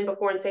people come in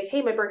before and say,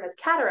 hey, my bird has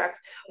cataracts,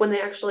 when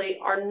they actually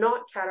are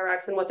not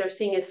cataracts, and what they're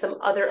seeing is some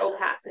other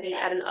opacity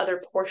at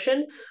another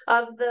portion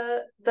of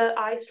the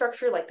eye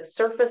structure, like the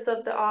surface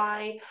of the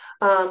eye,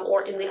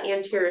 or in the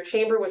anterior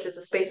chamber, which is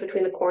the space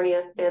between the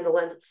cornea and the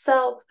lens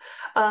itself.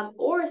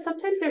 Or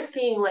sometimes they're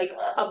seeing like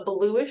a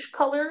bluish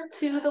color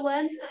to the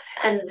lens,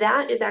 and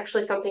that is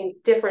actually something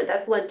different.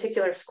 That's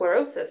lenticular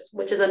sclerosis,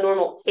 which is a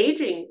normal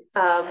aging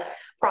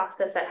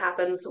process that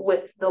happens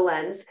with the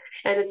lens,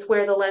 and it's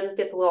where the lens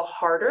gets a little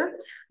harder.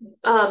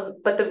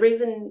 But the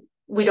reason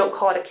we don't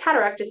call it a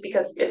cataract is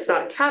because it's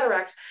not a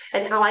cataract.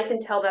 And how I can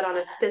tell that on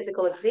a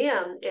physical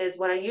exam is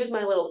when I use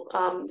my little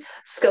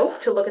scope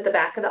to look at the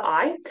back of the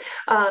eye.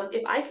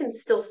 If I can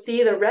still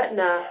see the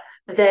retina,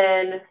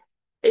 then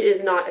it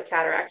is not a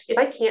cataract. If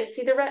I can't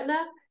see the retina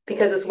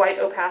because this white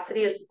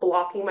opacity is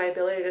blocking my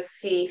ability to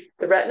see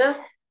the retina,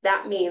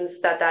 that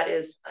means that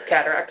is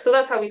cataract. So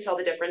that's how we tell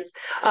the difference.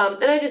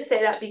 And I just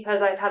say that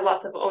because I've had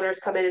lots of owners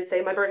come in and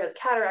say, my bird has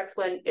cataracts,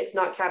 when it's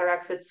not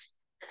cataracts. It's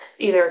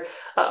either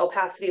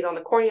opacities on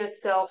the cornea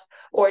itself,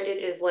 or it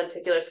is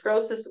lenticular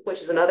sclerosis, which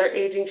is another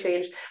aging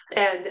change.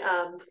 And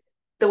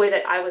the way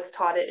that I was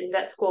taught it in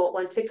vet school,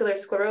 lenticular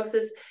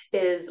sclerosis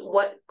is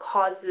what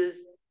causes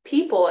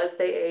people as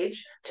they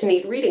age to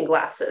need reading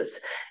glasses.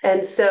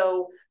 And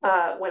so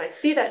when I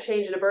see that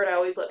change in a bird, I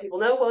always let people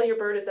know, well, your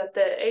bird is at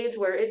the age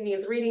where it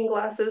needs reading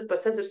glasses,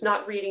 but since it's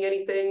not reading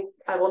anything,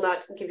 I will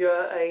not give you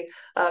a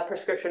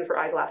prescription for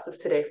eyeglasses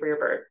today for your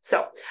bird.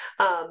 So,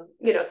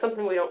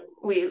 something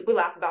we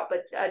laugh about,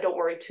 but don't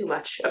worry too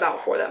much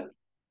about for them.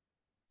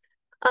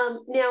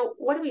 Now,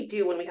 what do we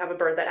do when we have a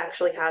bird that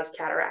actually has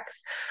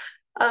cataracts?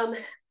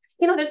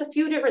 There's a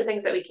few different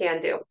things that we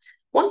can do.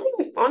 One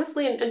thing,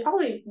 honestly, and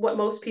probably what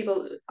most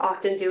people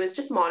often do, is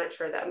just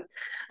monitor them.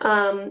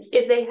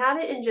 If they have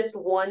it in just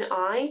one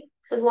eye,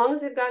 as long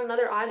as they've got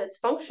another eye that's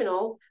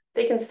functional,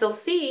 they can still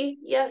see.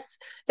 Yes,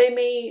 they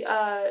may,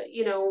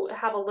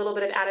 have a little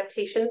bit of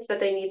adaptations that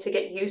they need to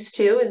get used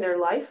to in their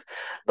life,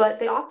 but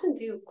they often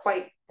do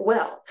quite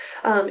well.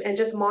 And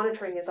just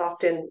monitoring is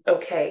often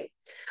okay.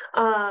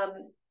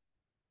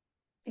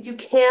 You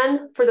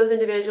can, for those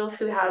individuals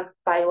who have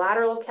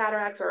bilateral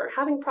cataracts or are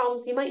having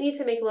problems, you might need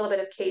to make a little bit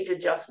of cage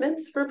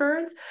adjustments for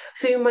birds.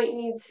 So you might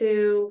need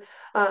to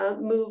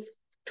move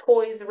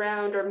toys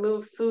around or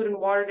move food and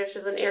water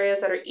dishes in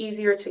areas that are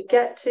easier to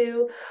get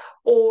to,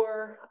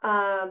 or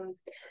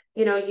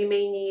you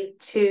may need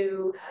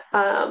to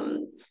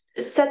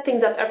set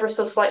things up ever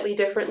so slightly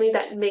differently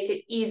that make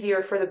it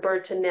easier for the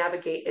bird to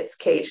navigate its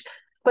cage.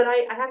 But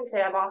I have to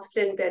say, I've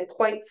often been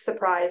quite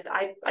surprised.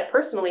 I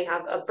personally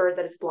have a bird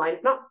that is blind,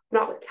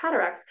 not with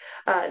cataracts,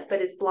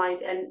 but is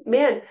blind. And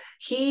man,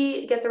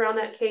 he gets around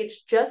that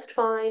cage just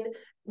fine.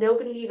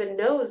 Nobody even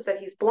knows that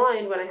he's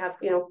blind when I have,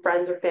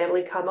 friends or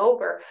family come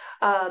over,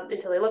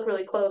 until they look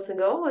really close and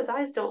go, oh, his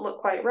eyes don't look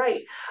quite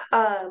right.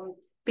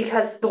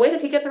 Because the way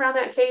that he gets around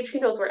that cage, he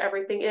knows where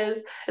everything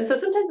is. And so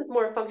sometimes it's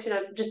more a function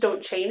of just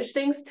don't change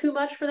things too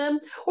much for them,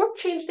 or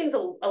change things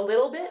a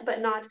little bit,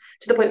 but not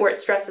to the point where it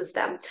stresses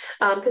them.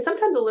 Because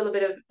sometimes a little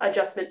bit of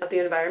adjustment of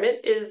the environment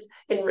is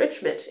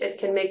enrichment. It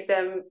can make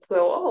them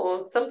go,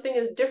 oh, something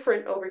is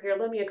different over here.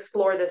 Let me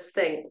explore this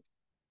thing.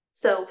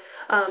 So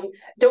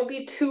don't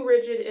be too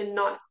rigid in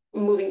not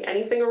moving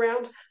anything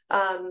around,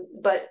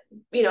 but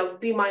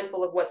be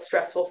mindful of what's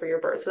stressful for your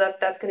bird. So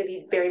that's going to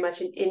be very much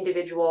an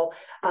individual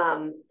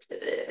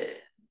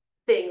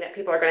thing that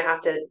people are going to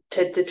have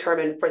to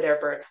determine for their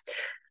bird.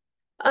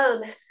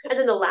 And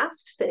then the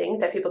last thing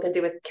that people can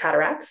do with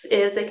cataracts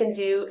is they can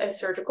do a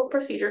surgical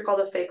procedure called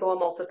a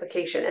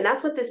phacoemulsification. And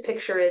that's what this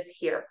picture is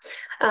here.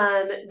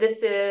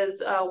 This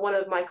is one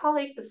of my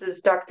colleagues. This is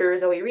Dr.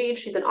 Zoe Reed.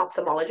 She's an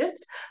ophthalmologist.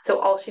 So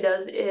all she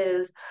does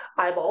is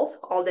eyeballs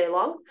all day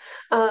long.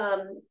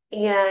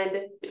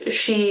 And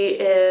she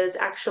is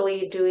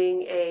actually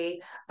doing a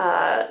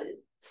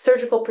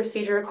surgical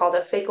procedure called a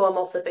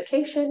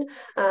phacoemulsification,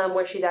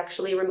 where she's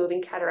actually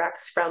removing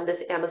cataracts from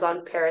this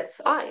Amazon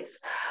parrot's eyes.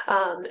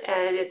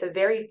 And it's a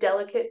very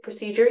delicate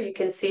procedure. You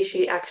can see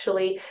she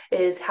actually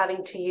is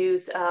having to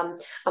use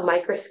a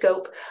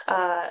microscope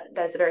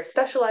that's a very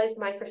specialized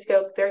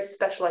microscope, very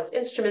specialized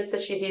instruments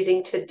that she's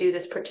using to do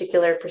this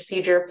particular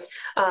procedure.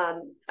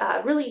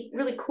 Really,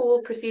 really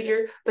cool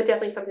procedure, but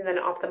definitely something that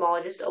an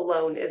ophthalmologist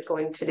alone is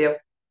going to do.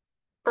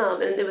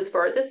 And it was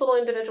for this little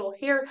individual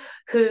here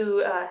who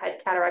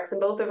had cataracts in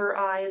both of her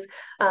eyes,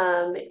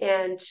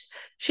 and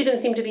she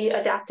didn't seem to be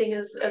adapting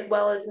as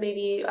well as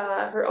maybe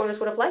her owners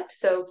would have liked.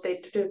 So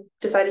they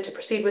decided to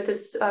proceed with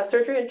this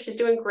surgery, and she's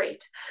doing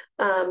great.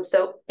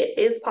 So it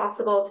is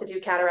possible to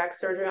do cataract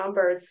surgery on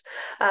birds.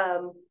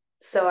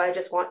 So I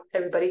just want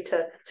everybody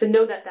to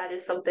know that that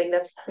is something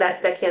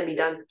that can be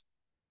done.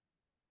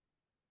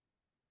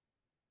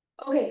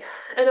 Okay,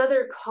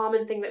 another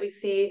common thing that we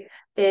see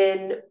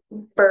in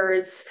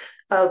birds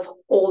of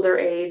older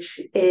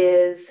age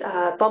is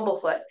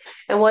bumblefoot.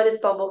 And what is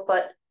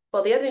bumblefoot?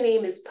 Well, the other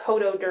name is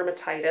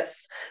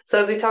pododermatitis.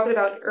 So as we talked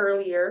about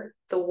earlier,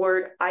 the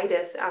word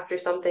itis after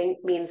something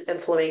means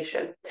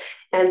inflammation.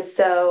 And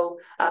so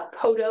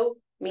podo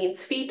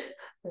means feet,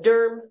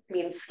 derm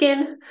means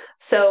skin.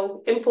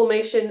 So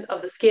inflammation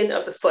of the skin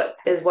of the foot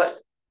is what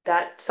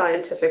that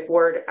scientific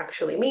word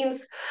actually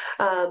means.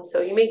 So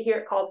you may hear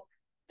it called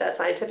that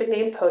scientific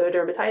name,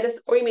 pododermatitis,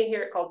 or you may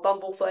hear it called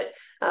bumblefoot.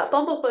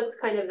 Bumblefoot's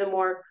kind of the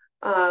more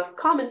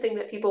common thing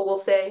that people will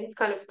say. It's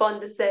kind of fun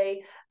to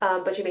say,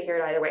 but you may hear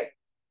it either way.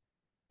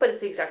 But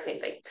it's the exact same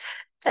thing.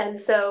 And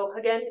so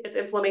again, it's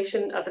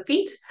inflammation of the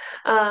feet.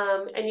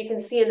 And you can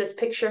see in this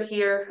picture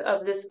here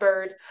of this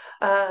bird,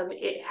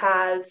 it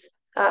has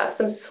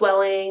some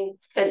swelling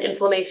and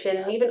inflammation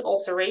and even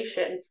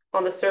ulceration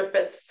on the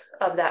surface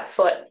of that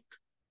foot.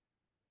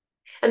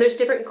 And there's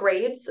different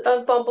grades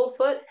of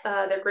bumblefoot.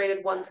 They're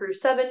graded 1 through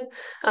 7,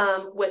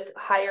 with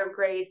higher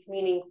grades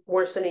meaning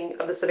worsening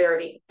of the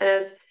severity. And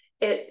as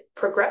it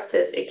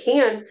progresses,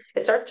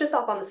 it starts just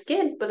off on the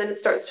skin, but then it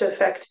starts to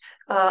affect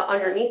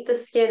underneath the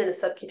skin and the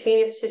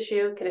subcutaneous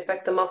tissue, can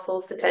affect the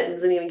muscles, the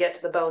tendons, and even get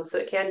to the bone. So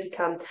it can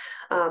become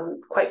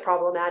quite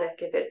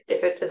problematic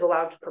if it is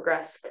allowed to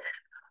progress.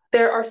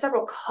 There are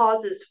several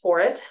causes for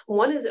it.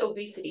 One is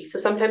obesity. So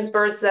sometimes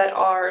birds that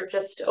are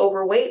just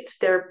overweight,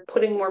 they're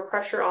putting more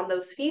pressure on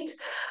those feet.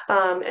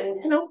 And,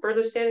 birds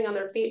are standing on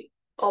their feet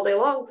all day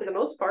long for the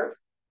most part.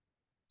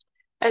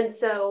 And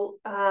so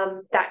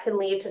that can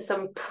lead to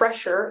some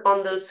pressure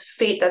on those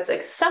feet that's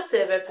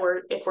excessive if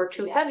we're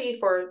too heavy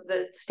for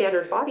the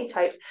standard body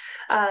type.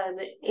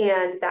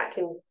 And that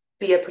can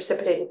be a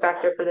precipitating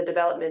factor for the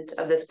development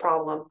of this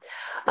problem.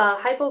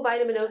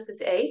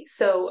 Hypovitaminosis A,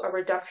 so a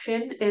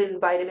reduction in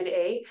vitamin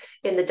A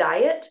in the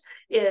diet,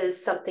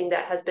 is something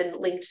that has been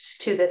linked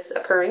to this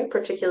occurring,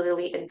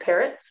 particularly in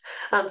parrots.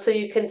 So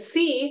you can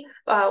see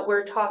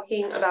we're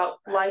talking about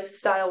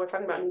lifestyle, we're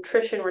talking about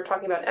nutrition, we're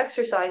talking about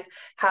exercise,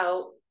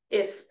 how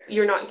if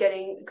you're not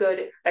getting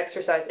good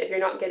exercise, if you're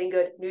not getting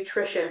good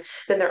nutrition,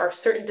 then there are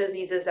certain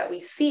diseases that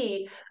we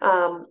see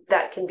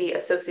that can be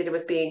associated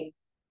with being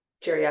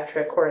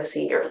geriatric or a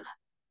senior.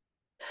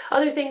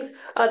 Other things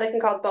that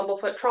can cause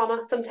bumblefoot trauma,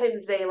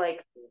 sometimes they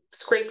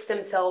scraped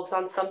themselves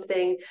on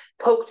something,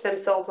 poked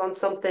themselves on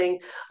something,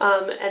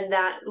 and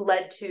that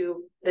led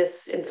to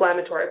this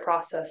inflammatory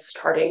process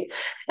starting.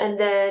 And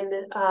then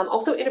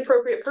also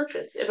inappropriate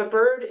perches. If a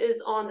bird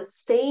is on the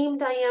same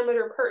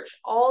diameter perch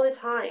all the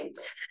time,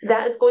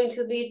 that is going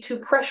to lead to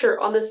pressure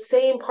on the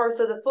same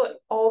parts of the foot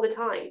all the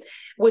time,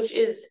 which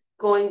is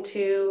going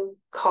to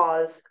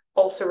cause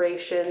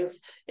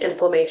ulcerations,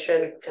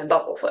 inflammation, and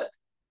bumblefoot.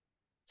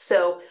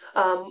 So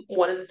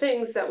one of the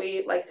things that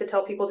we like to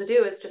tell people to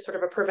do is just sort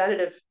of a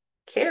preventative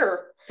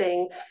care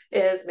thing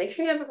is make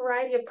sure you have a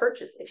variety of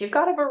perches. If you've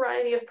got a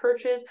variety of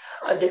perches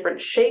of different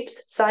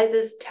shapes,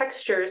 sizes,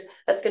 textures,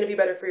 that's going to be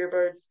better for your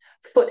bird's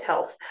foot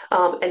health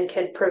and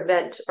can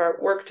prevent or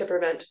work to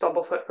prevent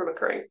bumblefoot from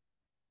occurring.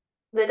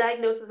 The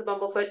diagnosis of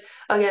bumblefoot,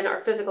 again,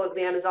 our physical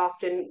exam is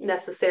often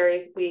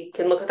necessary. We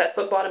can look at that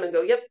foot bottom and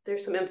go, yep,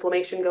 there's some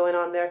inflammation going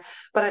on there.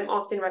 But I'm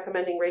often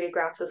recommending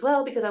radiographs as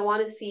well because I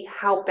want to see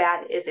how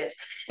bad is it.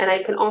 And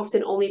I can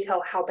often only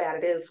tell how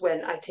bad it is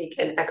when I take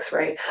an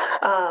X-ray.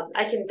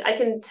 I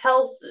can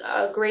tell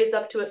grades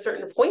up to a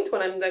certain point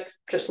when I'm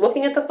just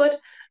looking at the foot.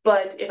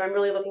 But if I'm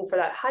really looking for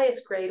that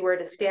highest grade where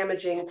it is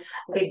damaging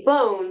the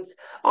bones,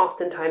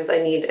 oftentimes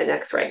I need an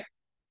X-ray.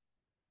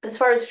 As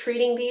far as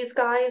treating these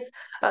guys,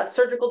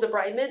 surgical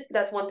debridement,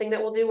 that's one thing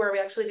that we'll do where we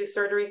actually do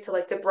surgeries to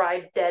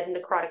debride dead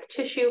necrotic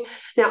tissue.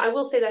 Now, I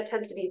will say that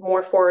tends to be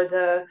more for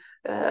the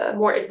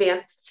more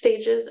advanced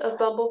stages of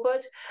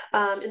bumblefoot.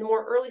 In the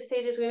more early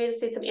stages, we may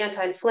just need some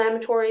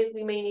anti-inflammatories.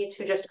 We may need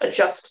to just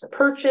adjust the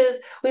perches.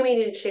 We may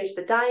need to change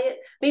the diet.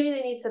 Maybe they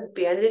need some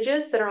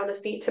bandages that are on the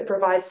feet to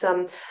provide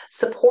some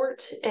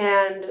support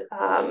and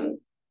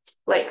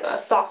a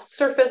soft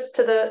surface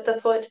to the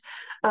foot.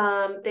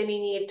 They may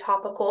need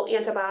topical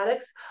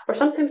antibiotics, or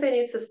sometimes they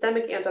need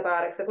systemic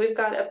antibiotics. If we've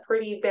got a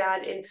pretty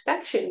bad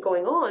infection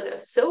going on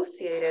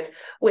associated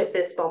with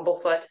this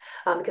bumblefoot,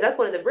 because that's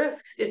one of the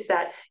risks is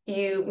that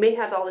you may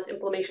have all this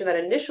inflammation that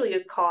initially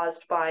is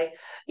caused by,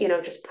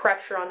 just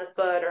pressure on the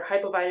foot or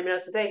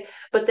hypovitaminosis A,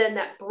 but then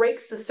that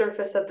breaks the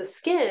surface of the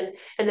skin,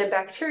 and then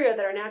bacteria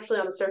that are naturally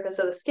on the surface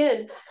of the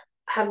skin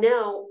have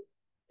now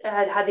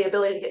had the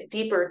ability to get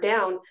deeper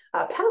down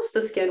past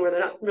the skin where they're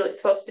not really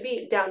supposed to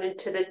be, down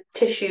into the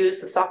tissues,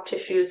 the soft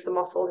tissues, the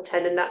muscle, the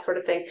tendon, that sort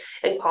of thing,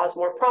 and cause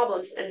more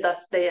problems. And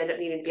thus they end up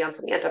needing to be on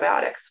some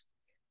antibiotics.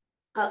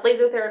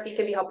 Laser therapy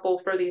can be helpful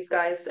for these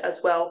guys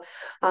as well,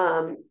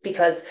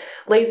 because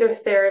laser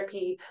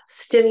therapy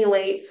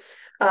stimulates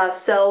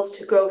cells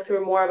to go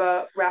through more of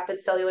a rapid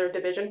cellular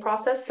division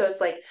process. So it's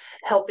like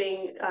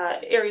helping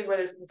areas where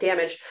there's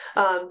damage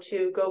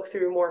to go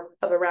through more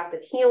of a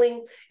rapid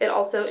healing. It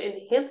also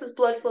enhances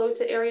blood flow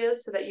to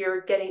areas so that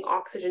you're getting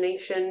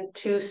oxygenation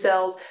to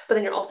cells, but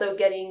then you're also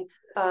getting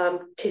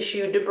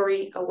tissue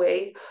debris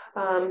away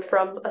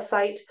from a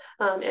site,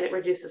 and it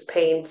reduces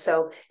pain.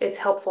 So it's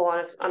helpful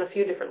on a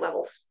few different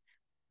levels.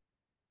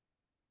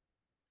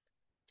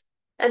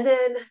 And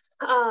then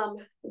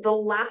the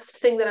last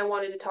thing that I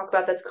wanted to talk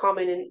about that's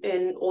common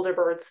in older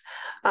birds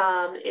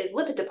is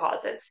lipid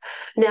deposits.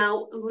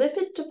 Now,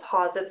 lipid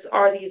deposits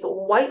are these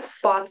white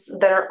spots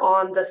that are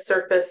on the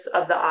surface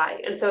of the eye.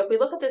 And so if we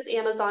look at this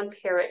Amazon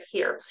parrot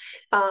here,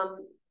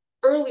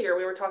 earlier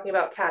we were talking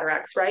about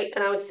cataracts, right?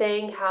 And I was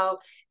saying how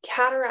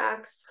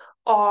cataracts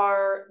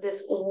are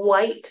this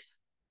white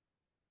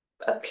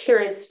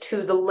appearance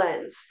to the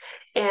lens.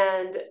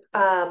 And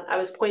I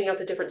was pointing out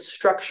the different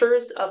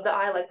structures of the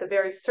eye, like the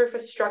very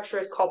surface structure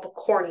is called the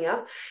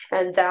cornea.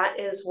 And that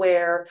is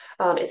where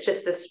it's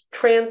just this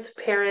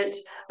transparent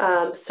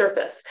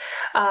surface.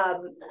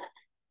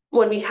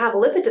 When we have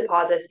lipid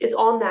deposits, it's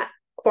on that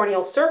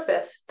corneal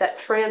surface, that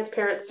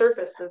transparent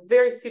surface, the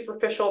very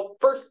superficial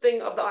first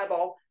thing of the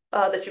eyeball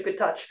that you could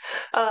touch.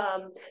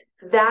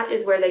 That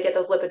is where they get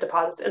those lipid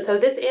deposits. And so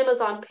this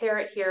Amazon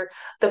parrot here,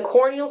 the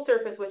corneal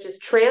surface, which is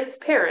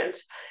transparent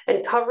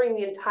and covering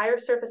the entire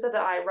surface of the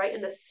eye, right in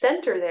the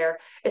center there,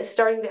 is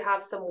starting to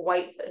have some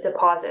white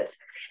deposits.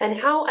 And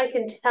how I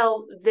can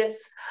tell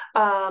this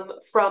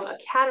from a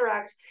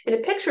cataract in a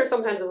picture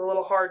sometimes is a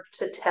little hard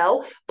to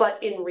tell, but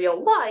in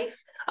real life,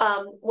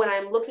 when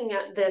I'm looking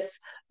at this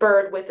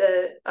bird with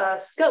a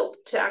scope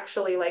to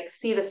actually like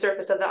see the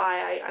surface of the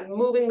eye, I'm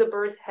moving the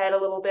bird's head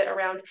a little bit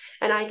around,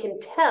 and I can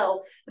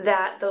tell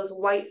that those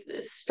white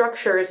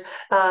structures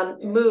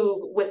move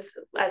with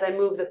as I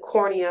move the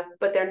cornea,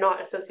 but they're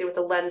not associated with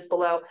the lens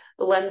below.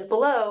 The lens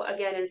below,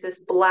 again, is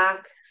this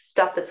black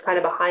stuff that's kind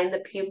of behind the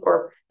pupil,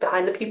 or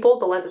behind the pupil.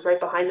 The lens is right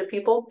behind the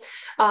pupil,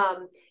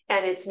 and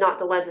it's not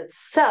the lens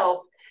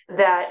itself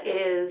that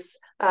is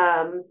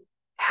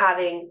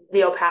having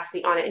the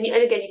opacity on it. And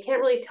again, you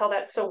can't really tell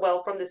that so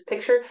well from this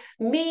picture.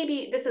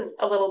 Maybe this is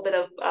a little bit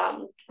of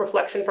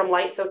reflection from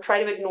light, so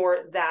try to ignore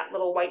that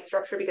little white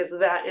structure because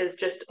that is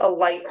just a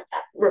light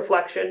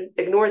reflection.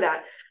 Ignore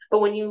that. But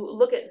when you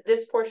look at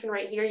this portion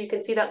right here, you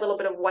can see that little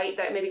bit of white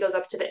that maybe goes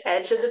up to the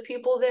edge of the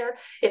pupil there.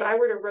 If I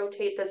were to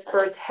rotate this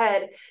bird's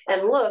head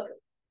and look,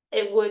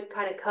 it would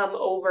kind of come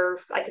over.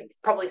 I could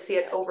probably see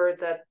it over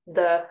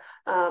the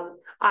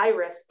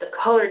iris, the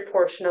colored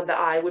portion of the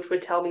eye, which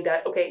would tell me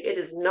that, okay, it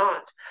is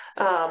not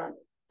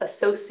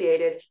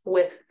associated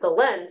with the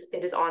lens.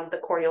 It is on the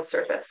corneal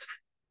surface.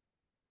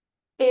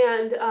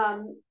 And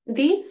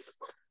these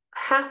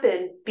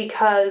happen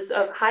because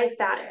of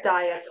high-fat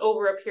diets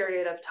over a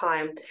period of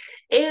time,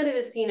 and it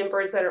is seen in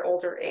birds that are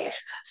older age.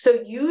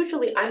 So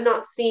usually I'm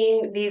not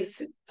seeing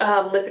these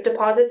lipid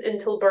deposits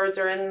until birds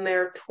are in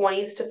their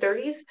 20s to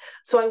 30s.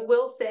 So I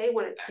will say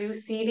when I do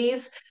see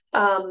these,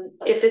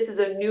 if this is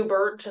a new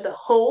bird to the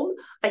home,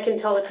 I can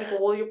tell the people,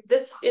 well,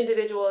 this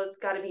individual has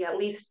got to be at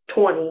least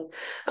 20,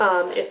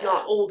 if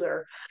not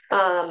older,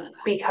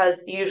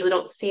 because you usually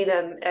don't see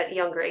them at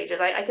younger ages.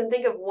 I can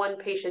think of one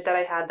patient that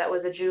I had that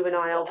was a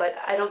juvenile, but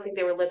I don't think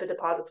they were lipid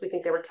deposits. We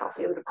think they were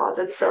calcium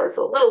deposits, so it's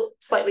a little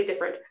slightly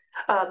different.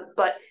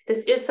 But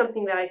this is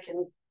something that I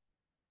can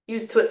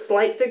use to a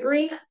slight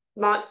degree,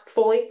 not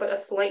fully, but a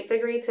slight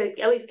degree to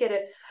at least get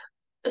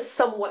a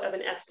somewhat of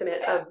an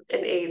estimate of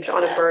an age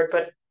on a bird,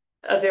 but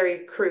a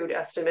very crude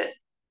estimate.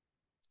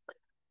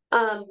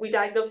 We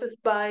diagnose this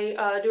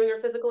by doing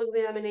our physical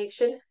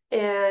examination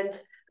and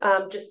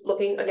just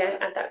looking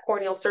again at that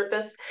corneal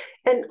surface.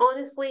 And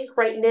honestly,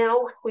 right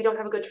now, we don't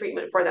have a good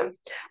treatment for them.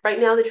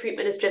 Right now, the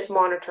treatment is just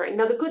monitoring.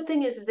 Now, the good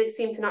thing is they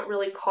seem to not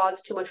really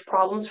cause too much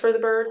problems for the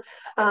bird.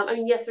 I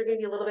mean, yes, there's going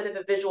to be a little bit of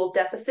a visual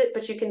deficit,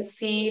 but you can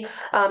see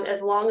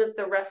as long as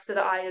the rest of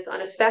the eye is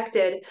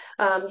unaffected,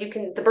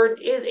 the bird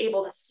is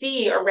able to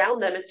see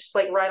around them. It's just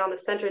like right on the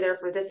center there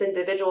for this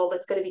individual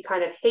that's going to be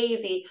kind of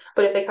hazy,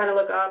 but if they kind of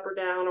look up or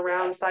down,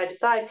 around, side to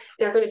side,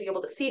 they're going to be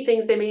able to see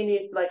things. They may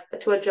need like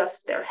to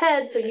adjust their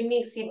head. So you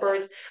may see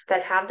birds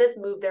that have this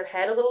move their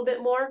head a little bit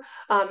more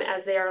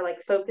as they are like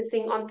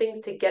focusing on things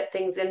to get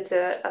things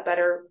into a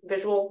better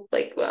visual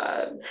like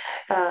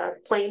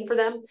plane for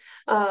them.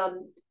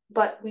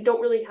 But we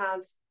don't really have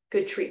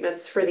good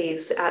treatments for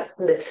these at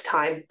this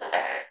time.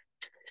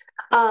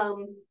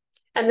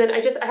 And then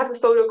I have a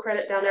photo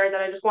credit down there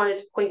that I just wanted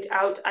to point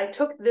out. I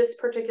took this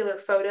particular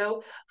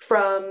photo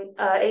from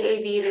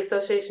AAV, the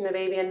Association of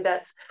Avian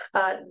Vets.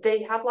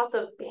 They have lots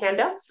of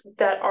handouts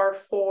that are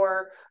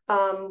for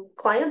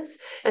clients.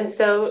 And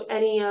so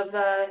any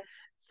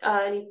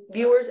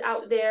viewers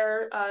out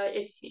there,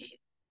 if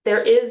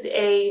there is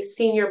a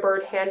senior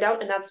bird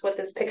handout, and that's what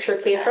this picture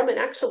came from, and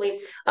actually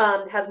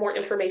has more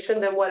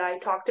information than what I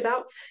talked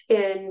about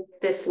in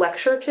this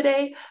lecture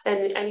today.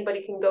 And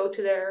anybody can go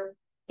to their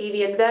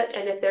Avian Vet,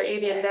 and if their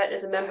Avian Vet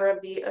is a member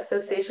of the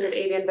Association of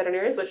Avian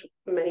Veterinarians, which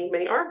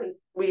many are, and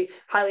we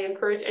highly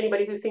encourage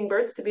anybody who's seeing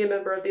birds to be a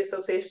member of the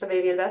Association of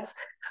Avian Vets,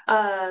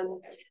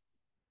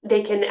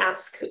 they can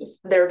ask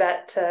their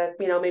vet to,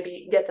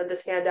 maybe get them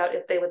this handout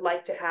if they would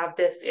like to have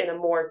this in a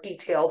more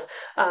detailed,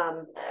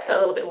 a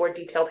little bit more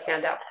detailed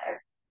handout.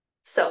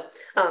 So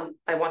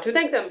I want to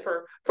thank them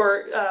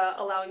for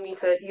allowing me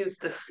to use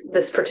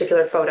this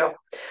particular photo.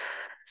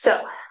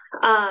 So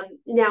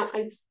now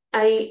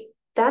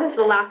that is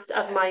the last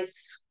of my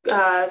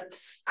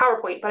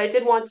PowerPoint, but I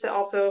did want to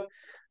also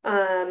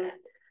go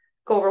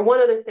over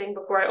one other thing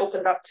before I open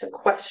it up to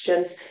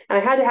questions. And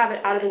I had to have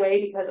it out of the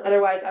way because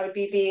otherwise I would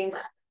be being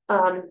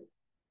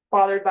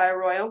bothered by a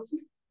royal.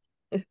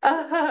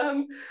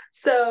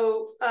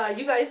 So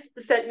you guys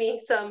sent me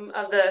some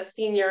of the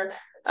senior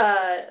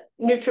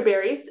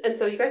nutriberries, and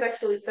so you guys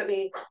actually sent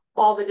me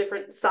all the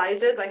different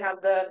sizes. I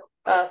have the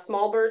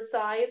small bird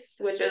size,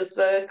 which is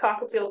the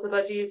cockatiels, the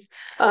budgies,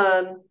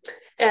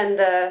 and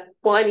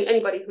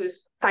anybody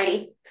who's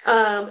tiny,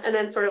 and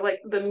then sort of like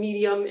the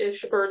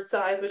medium-ish bird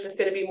size, which is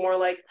going to be more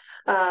like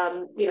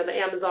the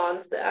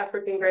Amazons, the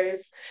African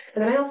grays,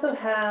 and then I also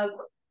have,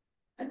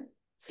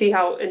 see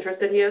how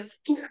interested he is.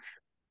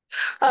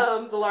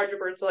 The larger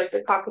birds, so like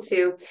the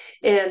cockatoo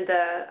and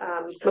the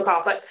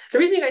macaw. But the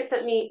reason you guys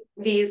sent me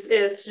these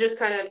is to just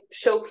kind of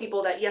show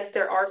people that yes,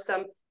 there are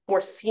some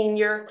more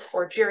senior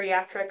or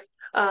geriatric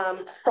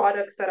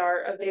products that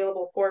are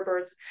available for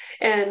birds.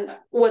 And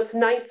what's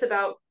nice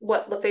about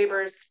what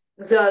Lafeber's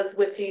does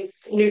with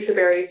these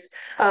nutriberries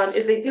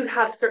is they do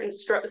have certain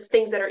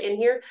things that are in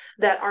here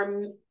that are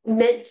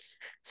meant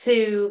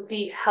to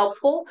be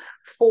helpful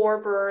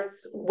for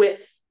birds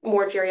with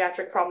more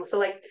geriatric problems. So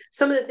like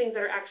some of the things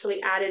that are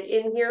actually added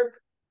in here,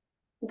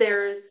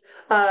 there's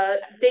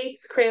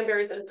dates,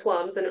 cranberries, and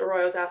plums, and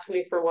Arroyo's asking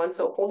me for one,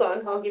 so hold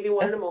on, I'll give you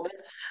one in a moment.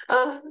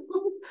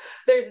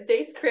 There's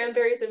dates,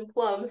 cranberries, and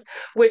plums,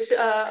 which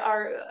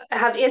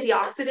have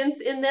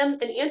antioxidants in them,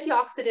 and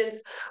antioxidants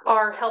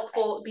are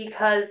helpful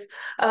because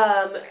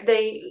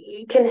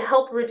they can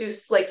help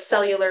reduce like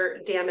cellular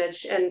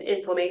damage and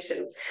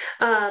inflammation.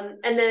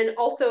 And then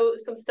also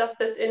some stuff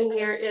that's in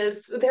here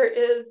is there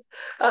is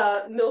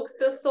milk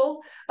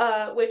thistle,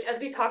 which, as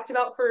we talked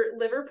about for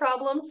liver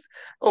problems,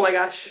 oh my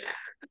gosh.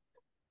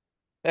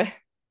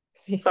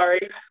 Sorry.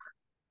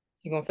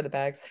 Is he going for the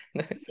bags?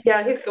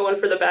 Yeah, he's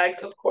going for the bags,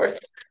 of course.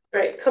 All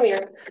right, come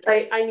here.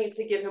 I need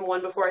to give him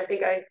one before I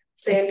think I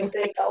say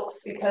anything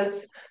else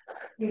because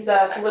he's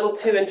a little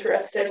too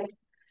interested.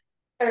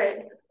 All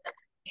right.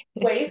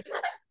 Wait.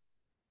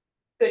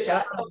 Good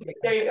job. Okay,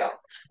 there you go.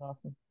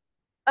 That's awesome.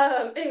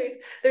 Anyways,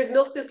 there's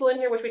milk thistle in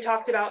here, which we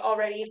talked about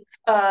already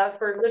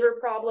for liver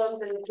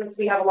problems. And since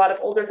we have a lot of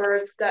older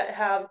birds that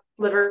have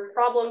liver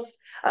problems,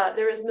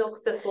 there is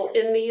milk thistle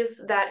in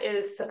these that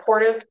is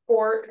supportive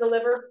for the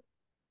liver.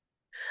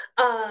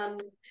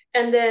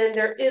 And then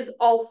there is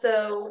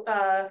also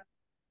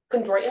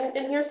chondroitin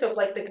in here. So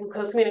like the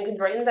glucosamine and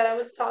chondroitin that I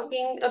was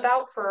talking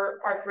about for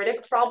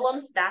arthritic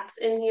problems, that's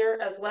in here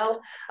as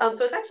well.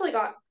 So it's actually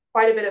got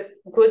quite a bit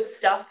of good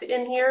stuff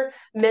in here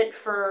meant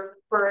for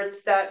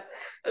birds that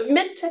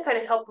meant to kind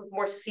of help with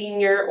more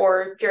senior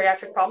or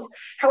geriatric problems.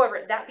 However,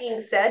 that being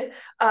said,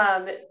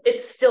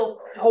 it's still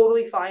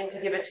totally fine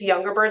to give it to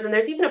younger birds. And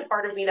there's even a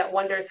part of me that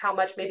wonders how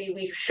much maybe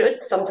we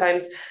should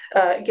sometimes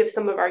give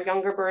some of our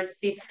younger birds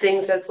these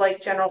things as like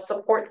general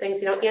support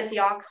things,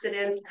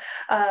 antioxidants,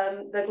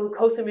 the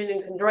glucosamine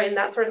and chondroitin,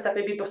 that sort of stuff,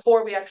 maybe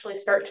before we actually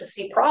start to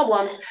see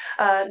problems,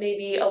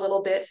 maybe a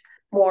little bit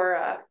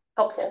more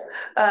helpful.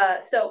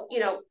 So,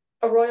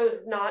 Arroyo is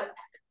not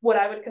what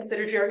I would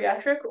consider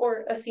geriatric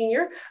or a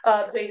senior,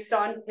 based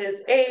on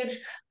his age,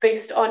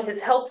 based on his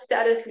health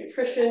status,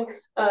 nutrition.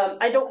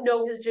 I don't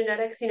know his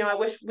genetics. I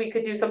wish we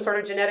could do some sort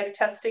of genetic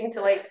testing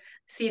to like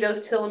see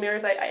those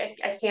telomeres.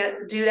 I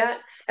can't do that.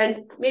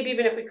 And maybe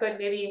even if we could,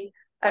 maybe,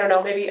 I don't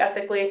know, maybe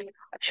ethically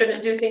I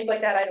shouldn't do things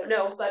like that. I don't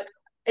know, but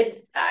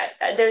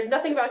there's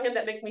nothing about him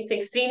that makes me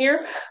think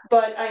senior,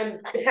 but I'm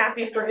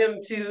happy for him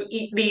to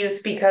eat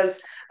these because,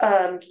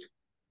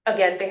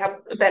 again, they have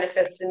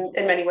benefits in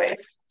many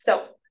ways.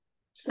 So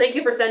thank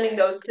you for sending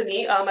those to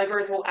me. My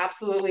birds will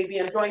absolutely be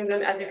enjoying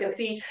them. As you can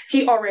see,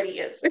 he already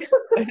is.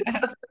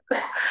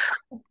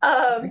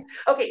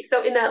 Okay,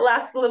 so in that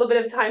last little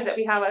bit of time that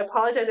we have, I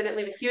apologize I didn't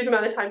leave a huge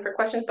amount of time for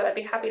questions, but I'd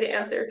be happy to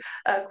answer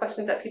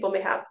questions that people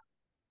may have.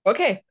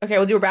 Okay,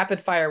 we'll do a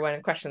rapid fire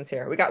one questions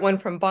here. We got one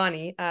from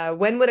Bonnie.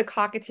 When would a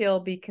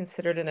cockatiel be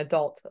considered an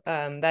adult?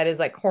 That is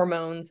like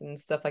hormones and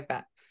stuff like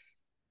that.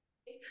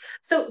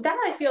 So that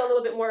I feel a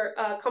little bit more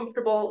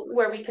comfortable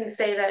where we can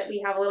say that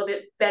we have a little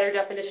bit better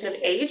definition of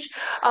age.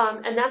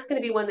 And that's going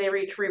to be when they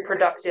reach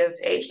reproductive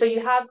age. So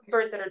you have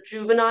birds that are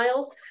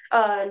juveniles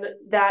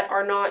that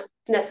are not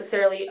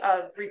necessarily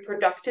of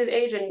reproductive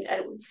age, and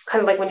it's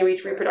kind of like when you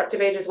reach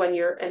reproductive age is when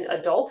you're an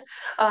adult.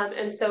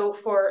 And so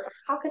for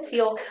a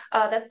cockatiel,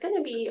 that's going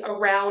to be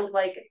around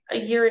like a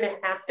year and a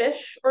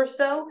half-ish or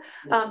so.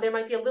 There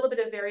might be a little bit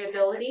of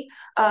variability.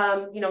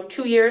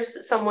 2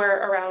 years,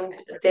 somewhere around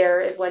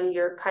there is when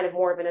you're kind of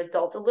more of an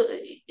adult.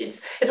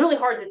 It's really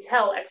hard to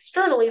tell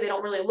externally. They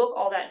don't really look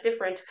all that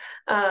different,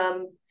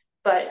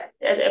 but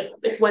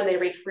it's when they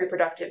reach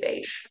reproductive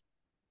age.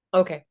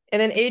 Okay. And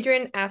then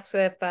Adrian asks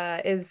if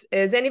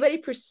is anybody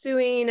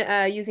pursuing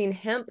using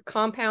hemp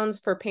compounds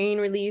for pain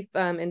relief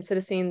in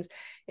citizens?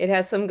 It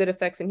has some good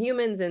effects in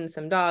humans and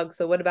some dogs.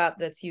 So what about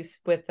that's used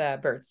with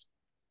birds?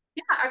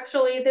 Yeah,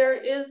 actually, there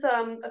is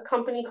a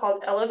company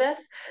called Avian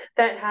Vet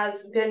that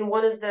has been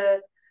one of the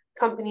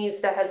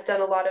companies that has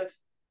done a lot of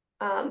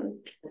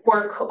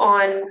work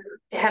on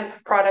hemp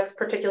products,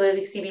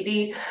 particularly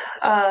CBD,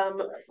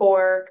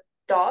 for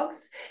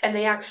dogs. And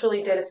they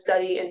actually did a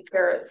study in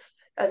parrots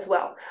as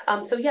well.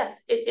 So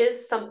yes, it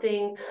is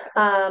something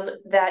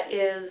that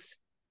is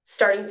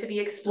starting to be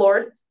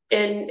explored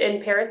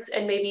in parrots,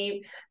 and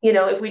maybe,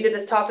 if we did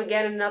this talk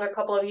again in another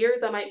couple of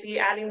years, I might be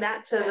adding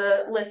that to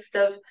the list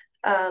of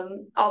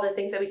all the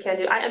things that we can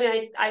do.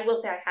 I will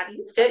say I have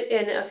used it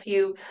in a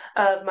few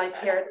of my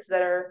parrots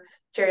that are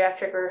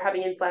geriatric or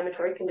having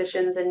inflammatory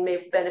conditions and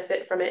may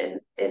benefit from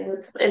it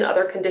in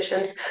other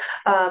conditions.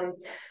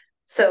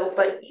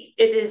 But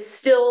it is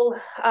still,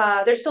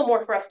 there's still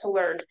more for us to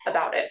learn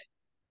about it.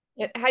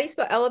 How do you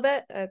spell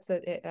Elevet? It's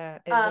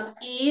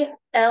ELLEVET.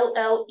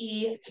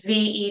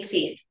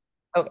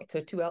 Okay,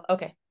 so 2L.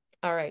 Okay.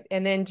 All right.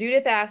 And then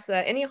Judith asks,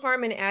 any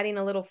harm in adding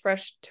a little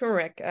fresh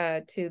turmeric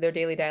to their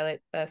daily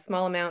diet, a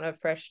small amount of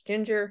fresh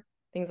ginger,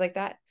 things like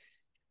that?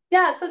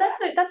 Yeah, so that's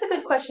a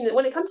good question.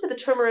 When it comes to the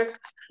turmeric,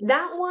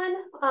 that one,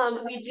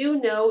 we do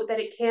know that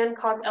it can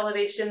cause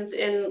elevations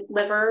in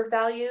liver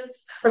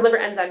values, or liver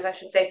enzymes, I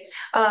should say.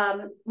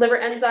 Liver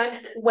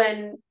enzymes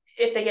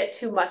if they get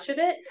too much of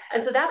it.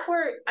 And so that's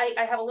where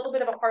I have a little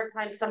bit of a hard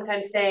time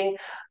sometimes saying,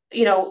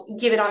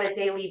 give it on a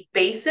daily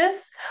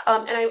basis.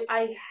 And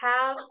I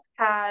have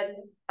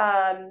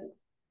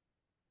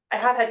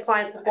had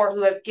clients before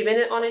who have given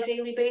it on a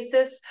daily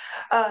basis,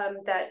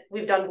 that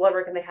we've done blood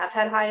work and they have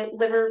had high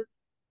liver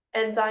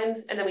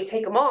enzymes, and then we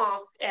take them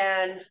off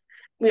and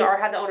or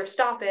have the owner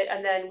stop it,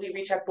 and then we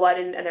recheck blood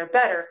and they're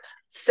better.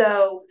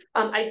 So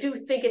I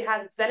do think it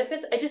has its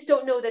benefits. I just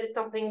don't know that it's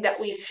something that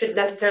we should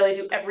necessarily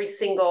do every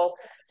single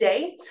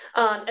day.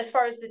 As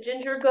far as the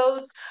ginger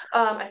goes,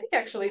 I think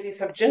actually these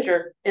have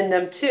ginger in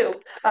them too.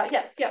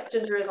 Yes, yeah,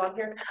 ginger is on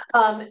here.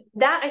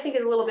 That I think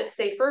is a little bit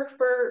safer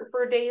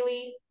for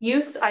daily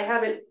use. I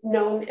haven't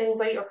known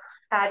anybody or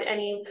had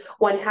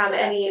anyone have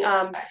any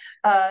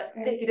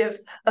negative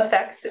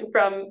effects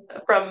from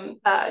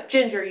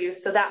ginger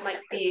use. So that might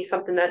be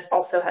something that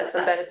also has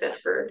some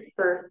benefits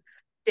for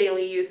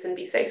daily use and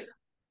be safe.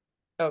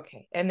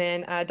 Okay. And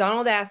then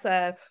Donald asks,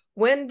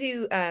 when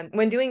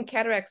doing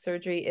cataract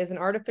surgery, is an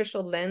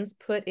artificial lens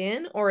put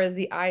in, or is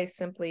the eye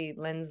simply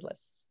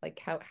lensless? Like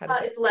how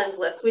does it's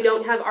lensless. We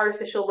don't have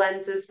artificial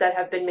lenses that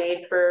have been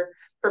made for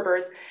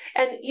birds.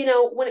 And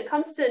when it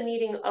comes to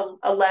needing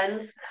a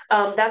lens,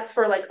 that's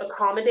for like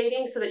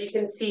accommodating so that you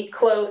can see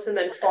close and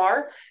then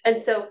far.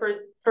 And so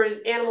for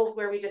animals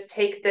where we just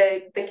take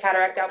the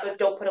cataract out but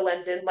don't put a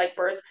lens in, like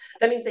birds,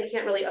 that means they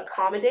can't really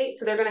accommodate.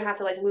 So they're going to have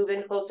to like move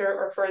in closer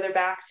or further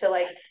back to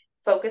like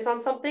focus on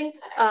something.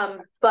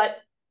 But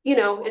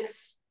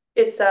it's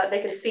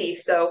they can see.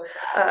 So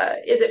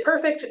is it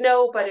perfect?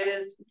 No, but it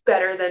is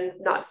better than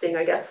not seeing,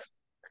 I guess.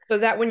 So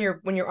is that when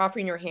you're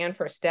offering your hand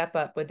for a step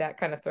up, would that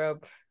kind of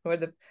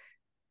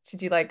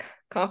should you like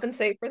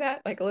compensate for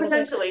that? Like a little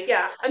potentially, bit?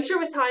 Yeah. I'm sure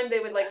with time they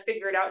would like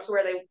figure it out to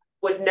where they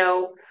would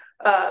know,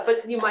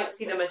 but you might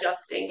see them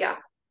adjusting. Yeah.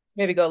 So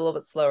maybe go a little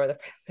bit slower the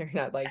faster,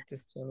 not like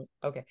just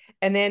okay.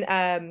 And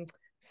then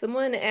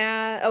someone so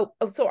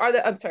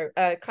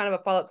kind of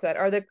a follow-up to that.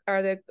 Are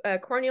the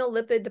corneal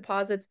lipid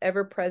deposits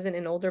ever present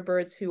in older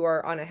birds who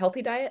are on a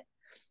healthy diet?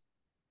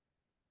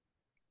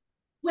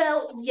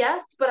 Well,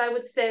 yes, but I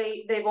would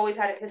say they've always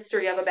had a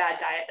history of a bad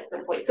diet at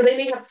some point. So they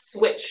may have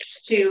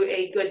switched to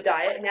a good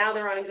diet. Now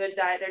they're on a good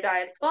diet. Their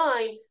diet's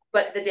fine,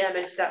 but the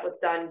damage that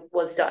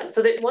was done.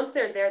 So that once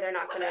they're there, they're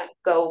not going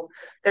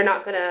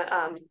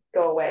to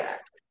go away.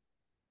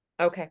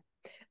 Okay.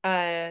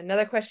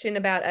 Another question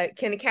about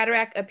can a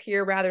cataract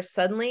appear rather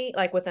suddenly,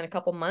 like within a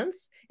couple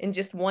months in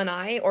just one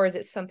eye, or is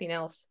it something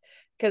else?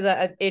 Because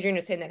Adrian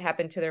was saying that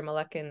happened to their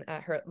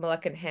her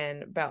Moluccan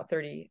hen about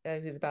 30,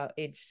 who's about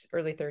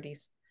early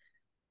 30s.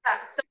 Yeah,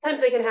 sometimes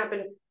they can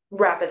happen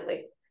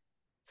rapidly.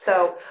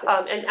 So,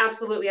 and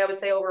absolutely, I would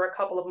say over a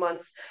couple of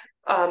months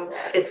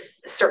is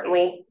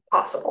certainly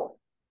possible.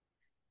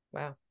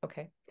 Wow.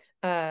 Okay.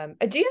 Are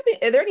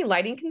there any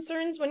lighting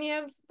concerns when you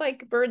have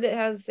like a bird that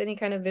has any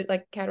kind of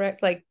like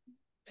cataract, like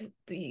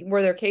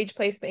were there cage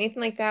placement,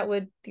 anything like that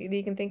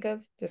you can think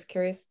of? Just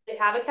curious. They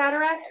have a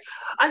cataract.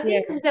 I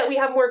think that we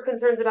have more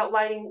concerns about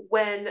lighting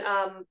when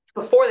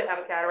before they have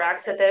a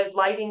cataract, that the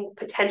lighting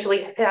potentially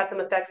could have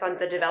some effects on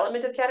the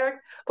development of cataracts.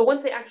 But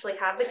once they actually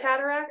have the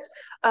cataract,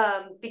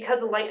 because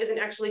the light isn't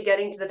actually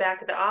getting to the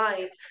back of the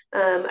eye,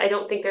 I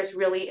don't think there's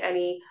really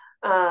any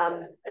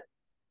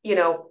you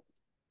know,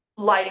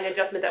 lighting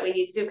adjustment that we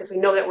need to do, because we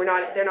know that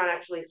they're not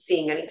actually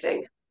seeing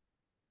anything.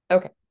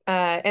 Okay.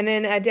 And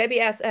then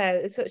Debbie asks,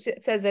 so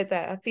it says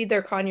that feed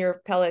their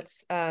conure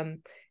pellets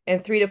and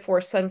 3 to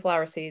 4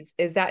 sunflower seeds.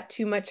 Is that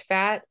too much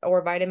fat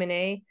or vitamin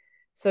A?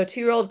 So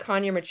 2-year-old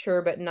conure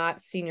mature, but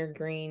not senior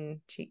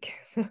green cheek.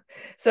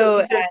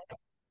 So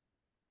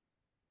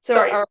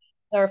are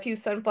a few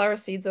sunflower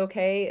seeds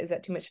okay? Is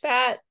that too much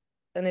fat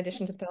in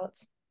addition to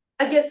pellets?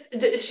 I guess,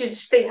 should you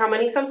say how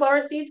many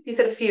sunflower seeds? You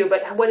said a few,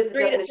 but what is the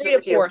definition of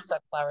a few? 3 to 4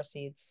 sunflower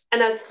seeds.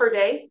 And that's per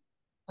day?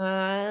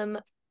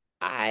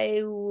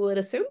 I would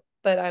assume,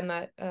 but I'm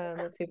not,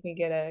 let's see if we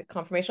get a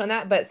confirmation on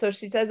that. But so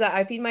she says that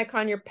I feed my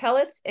conure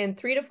pellets and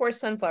 3 to 4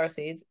 sunflower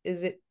seeds.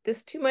 Is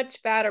this too much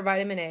fat or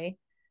vitamin A?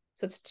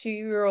 So it's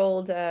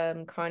 2-year-old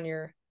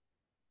conure.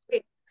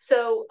 Okay.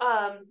 So,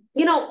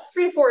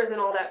 3 to 4 isn't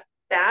all that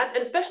bad.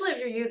 And especially if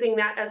you're using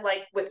that as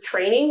like with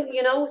training,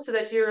 so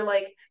that you're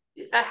like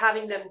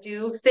having them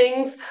do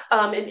things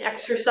and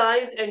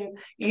exercise and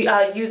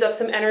use up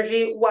some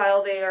energy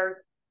while they are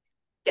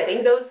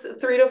getting those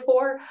 3 to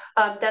 4,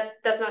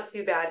 that's not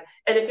too bad.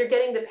 And if you're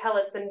getting the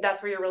pellets, then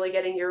that's where you're really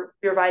getting your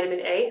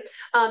vitamin A.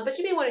 But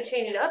you may want to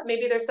change it up.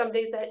 Maybe there's some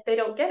days that they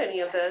don't get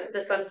any of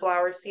the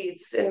sunflower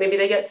seeds, and maybe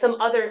they get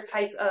some other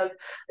type of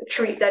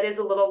treat that is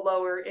a little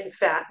lower in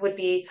fat would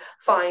be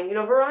fine.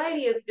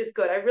 Variety is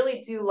good. I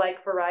really do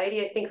like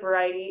variety. I think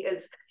variety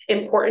is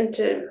important,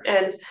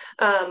 and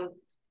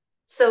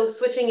so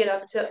switching it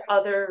up to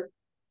other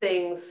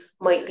things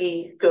might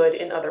be good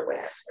in other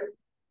ways.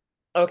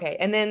 Okay,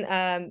 and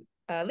then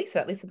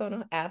Lisa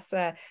Bono asks,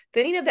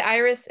 thinning of the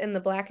iris and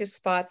the blackish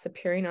spots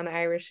appearing on the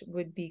iris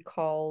would be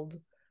called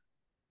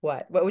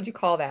what? What would you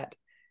call that?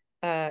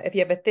 If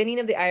you have a thinning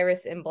of the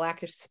iris and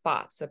blackish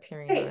spots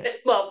appearing on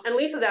it. Well, and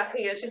Lisa's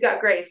asking it, she's got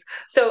grace.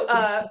 So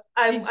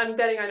I'm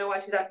betting I know why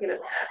she's asking this.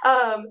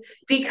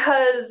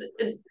 Because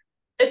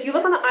if you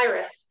look on the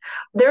iris,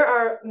 there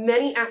are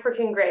many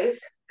African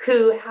grays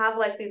who have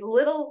like these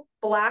little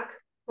black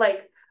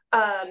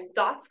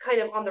dots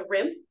kind of on the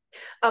rim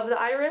of the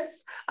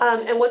iris,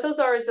 and what those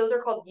are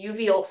called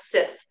uveal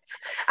cysts.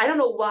 I don't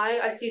know why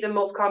I see them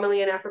most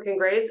commonly in African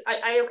grays.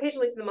 I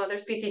occasionally see them in other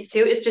species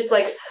too. It's just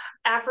like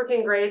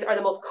African grays are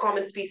the most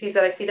common species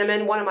that I see them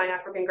in. One of my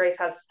African grays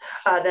has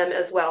them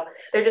as well.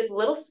 They're just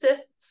little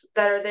cysts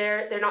that are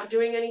there. They're not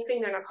doing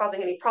anything. They're not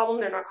causing any problem.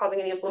 They're not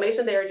causing any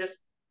inflammation. They are just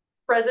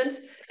present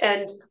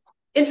and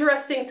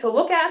interesting to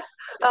look at,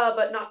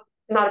 but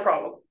not a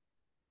problem.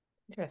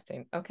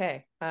 Interesting.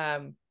 Okay.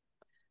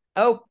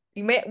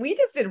 We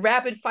just did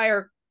rapid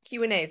fire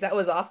Q&As. That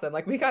was awesome.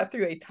 Like we got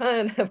through a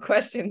ton of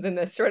questions in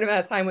a short amount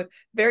of time with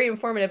very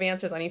informative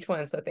answers on each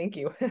one. So thank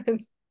you.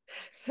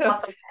 So,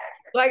 awesome.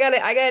 So I got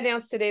to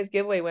announce today's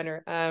giveaway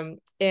winner.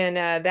 And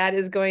that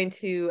is going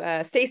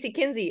to Stacy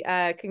Kinsey.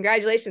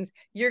 Congratulations.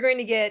 You're going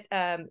to get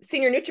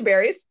Senior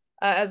Nutriberries,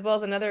 as well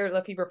as another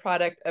Lafeber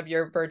product of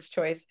your bird's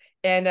choice.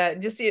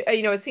 And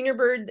senior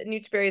bird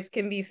Nutriberries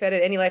can be fed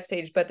at any life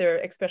stage, but they're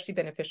especially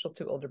beneficial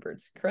to older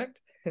birds, correct?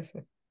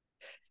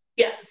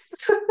 Yes.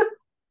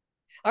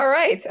 All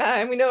right.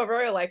 And we know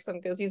Royal likes them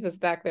because he's just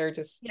back there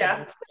just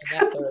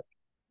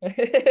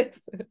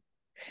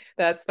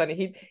that's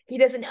funny. He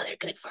doesn't know they're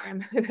good for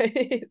him.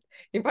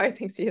 He probably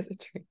thinks he has a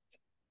treat.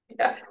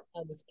 Yeah.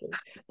 I'm just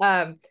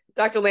kidding.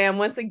 Dr. Lamb,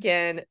 once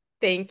again,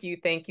 thank you.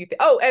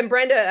 Oh, and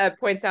Brenda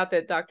points out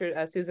that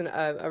Dr. Susan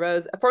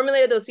Rose helped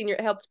formulate those senior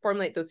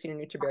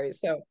Nutriberries.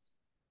 So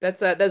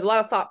there's a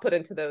lot of thought put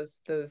into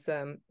those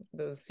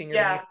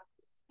senior.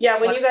 Yeah,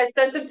 when you guys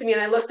sent them to me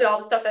and I looked at all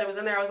the stuff that was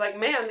in there, I was like,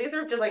 man, these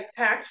are just like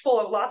packed full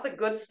of lots of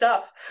good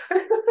stuff.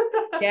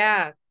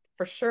 Yeah,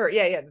 for sure.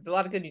 Yeah. There's a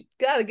lot of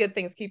good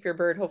things. Keep your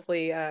bird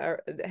hopefully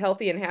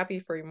healthy and happy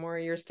for more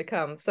years to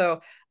come.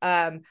 So,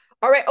 all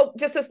right. Oh,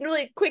 just this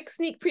really quick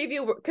sneak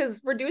preview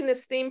because we're doing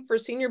this theme for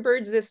senior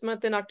birds this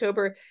month in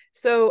October.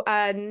 So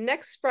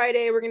next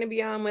Friday, we're going to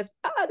be on with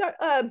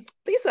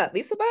Lisa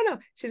Bono.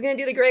 She's going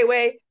to do the gray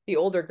way, the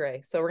older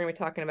gray. So we're going to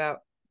be talking about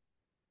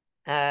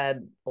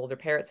older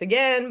parrots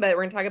again, but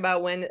we're going to talk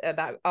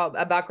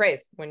about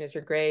grays. When is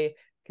your gray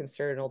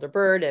considered an older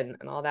bird and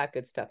all that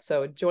good stuff.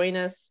 So join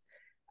us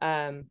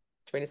again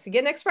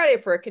next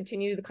Friday for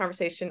continue the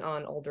conversation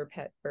on older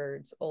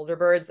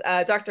birds.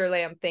 Dr.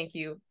 Lamb, thank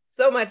you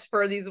so much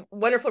for these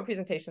wonderful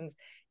presentations.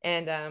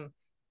 And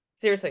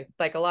seriously,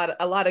 like a lot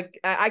of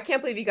I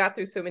can't believe you got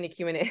through so many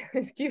Q&A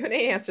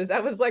answers.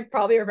 That was like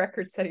probably a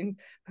record setting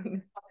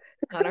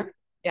honor.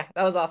 Yeah,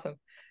 that was awesome.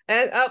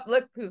 And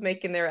look who's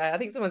making their I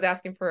think someone's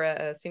asking for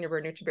a senior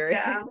bird Nutriberry.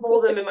 Yeah,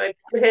 hold them in my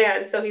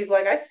hand. So he's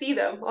like, I see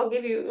them. I'll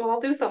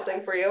do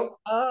something for you.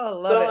 Oh,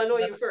 love but it. I'll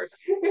annoy you first.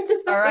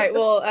 All right.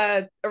 Well,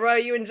 Aurora,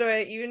 you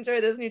enjoy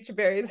those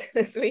Nutriberries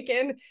this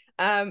weekend.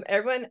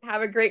 Everyone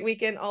have a great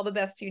weekend. All the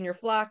best to you and your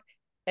flock.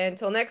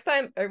 Until next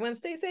time, everyone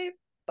stay safe.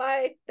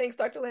 Bye. Thanks,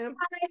 Dr. Lamb.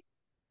 Bye.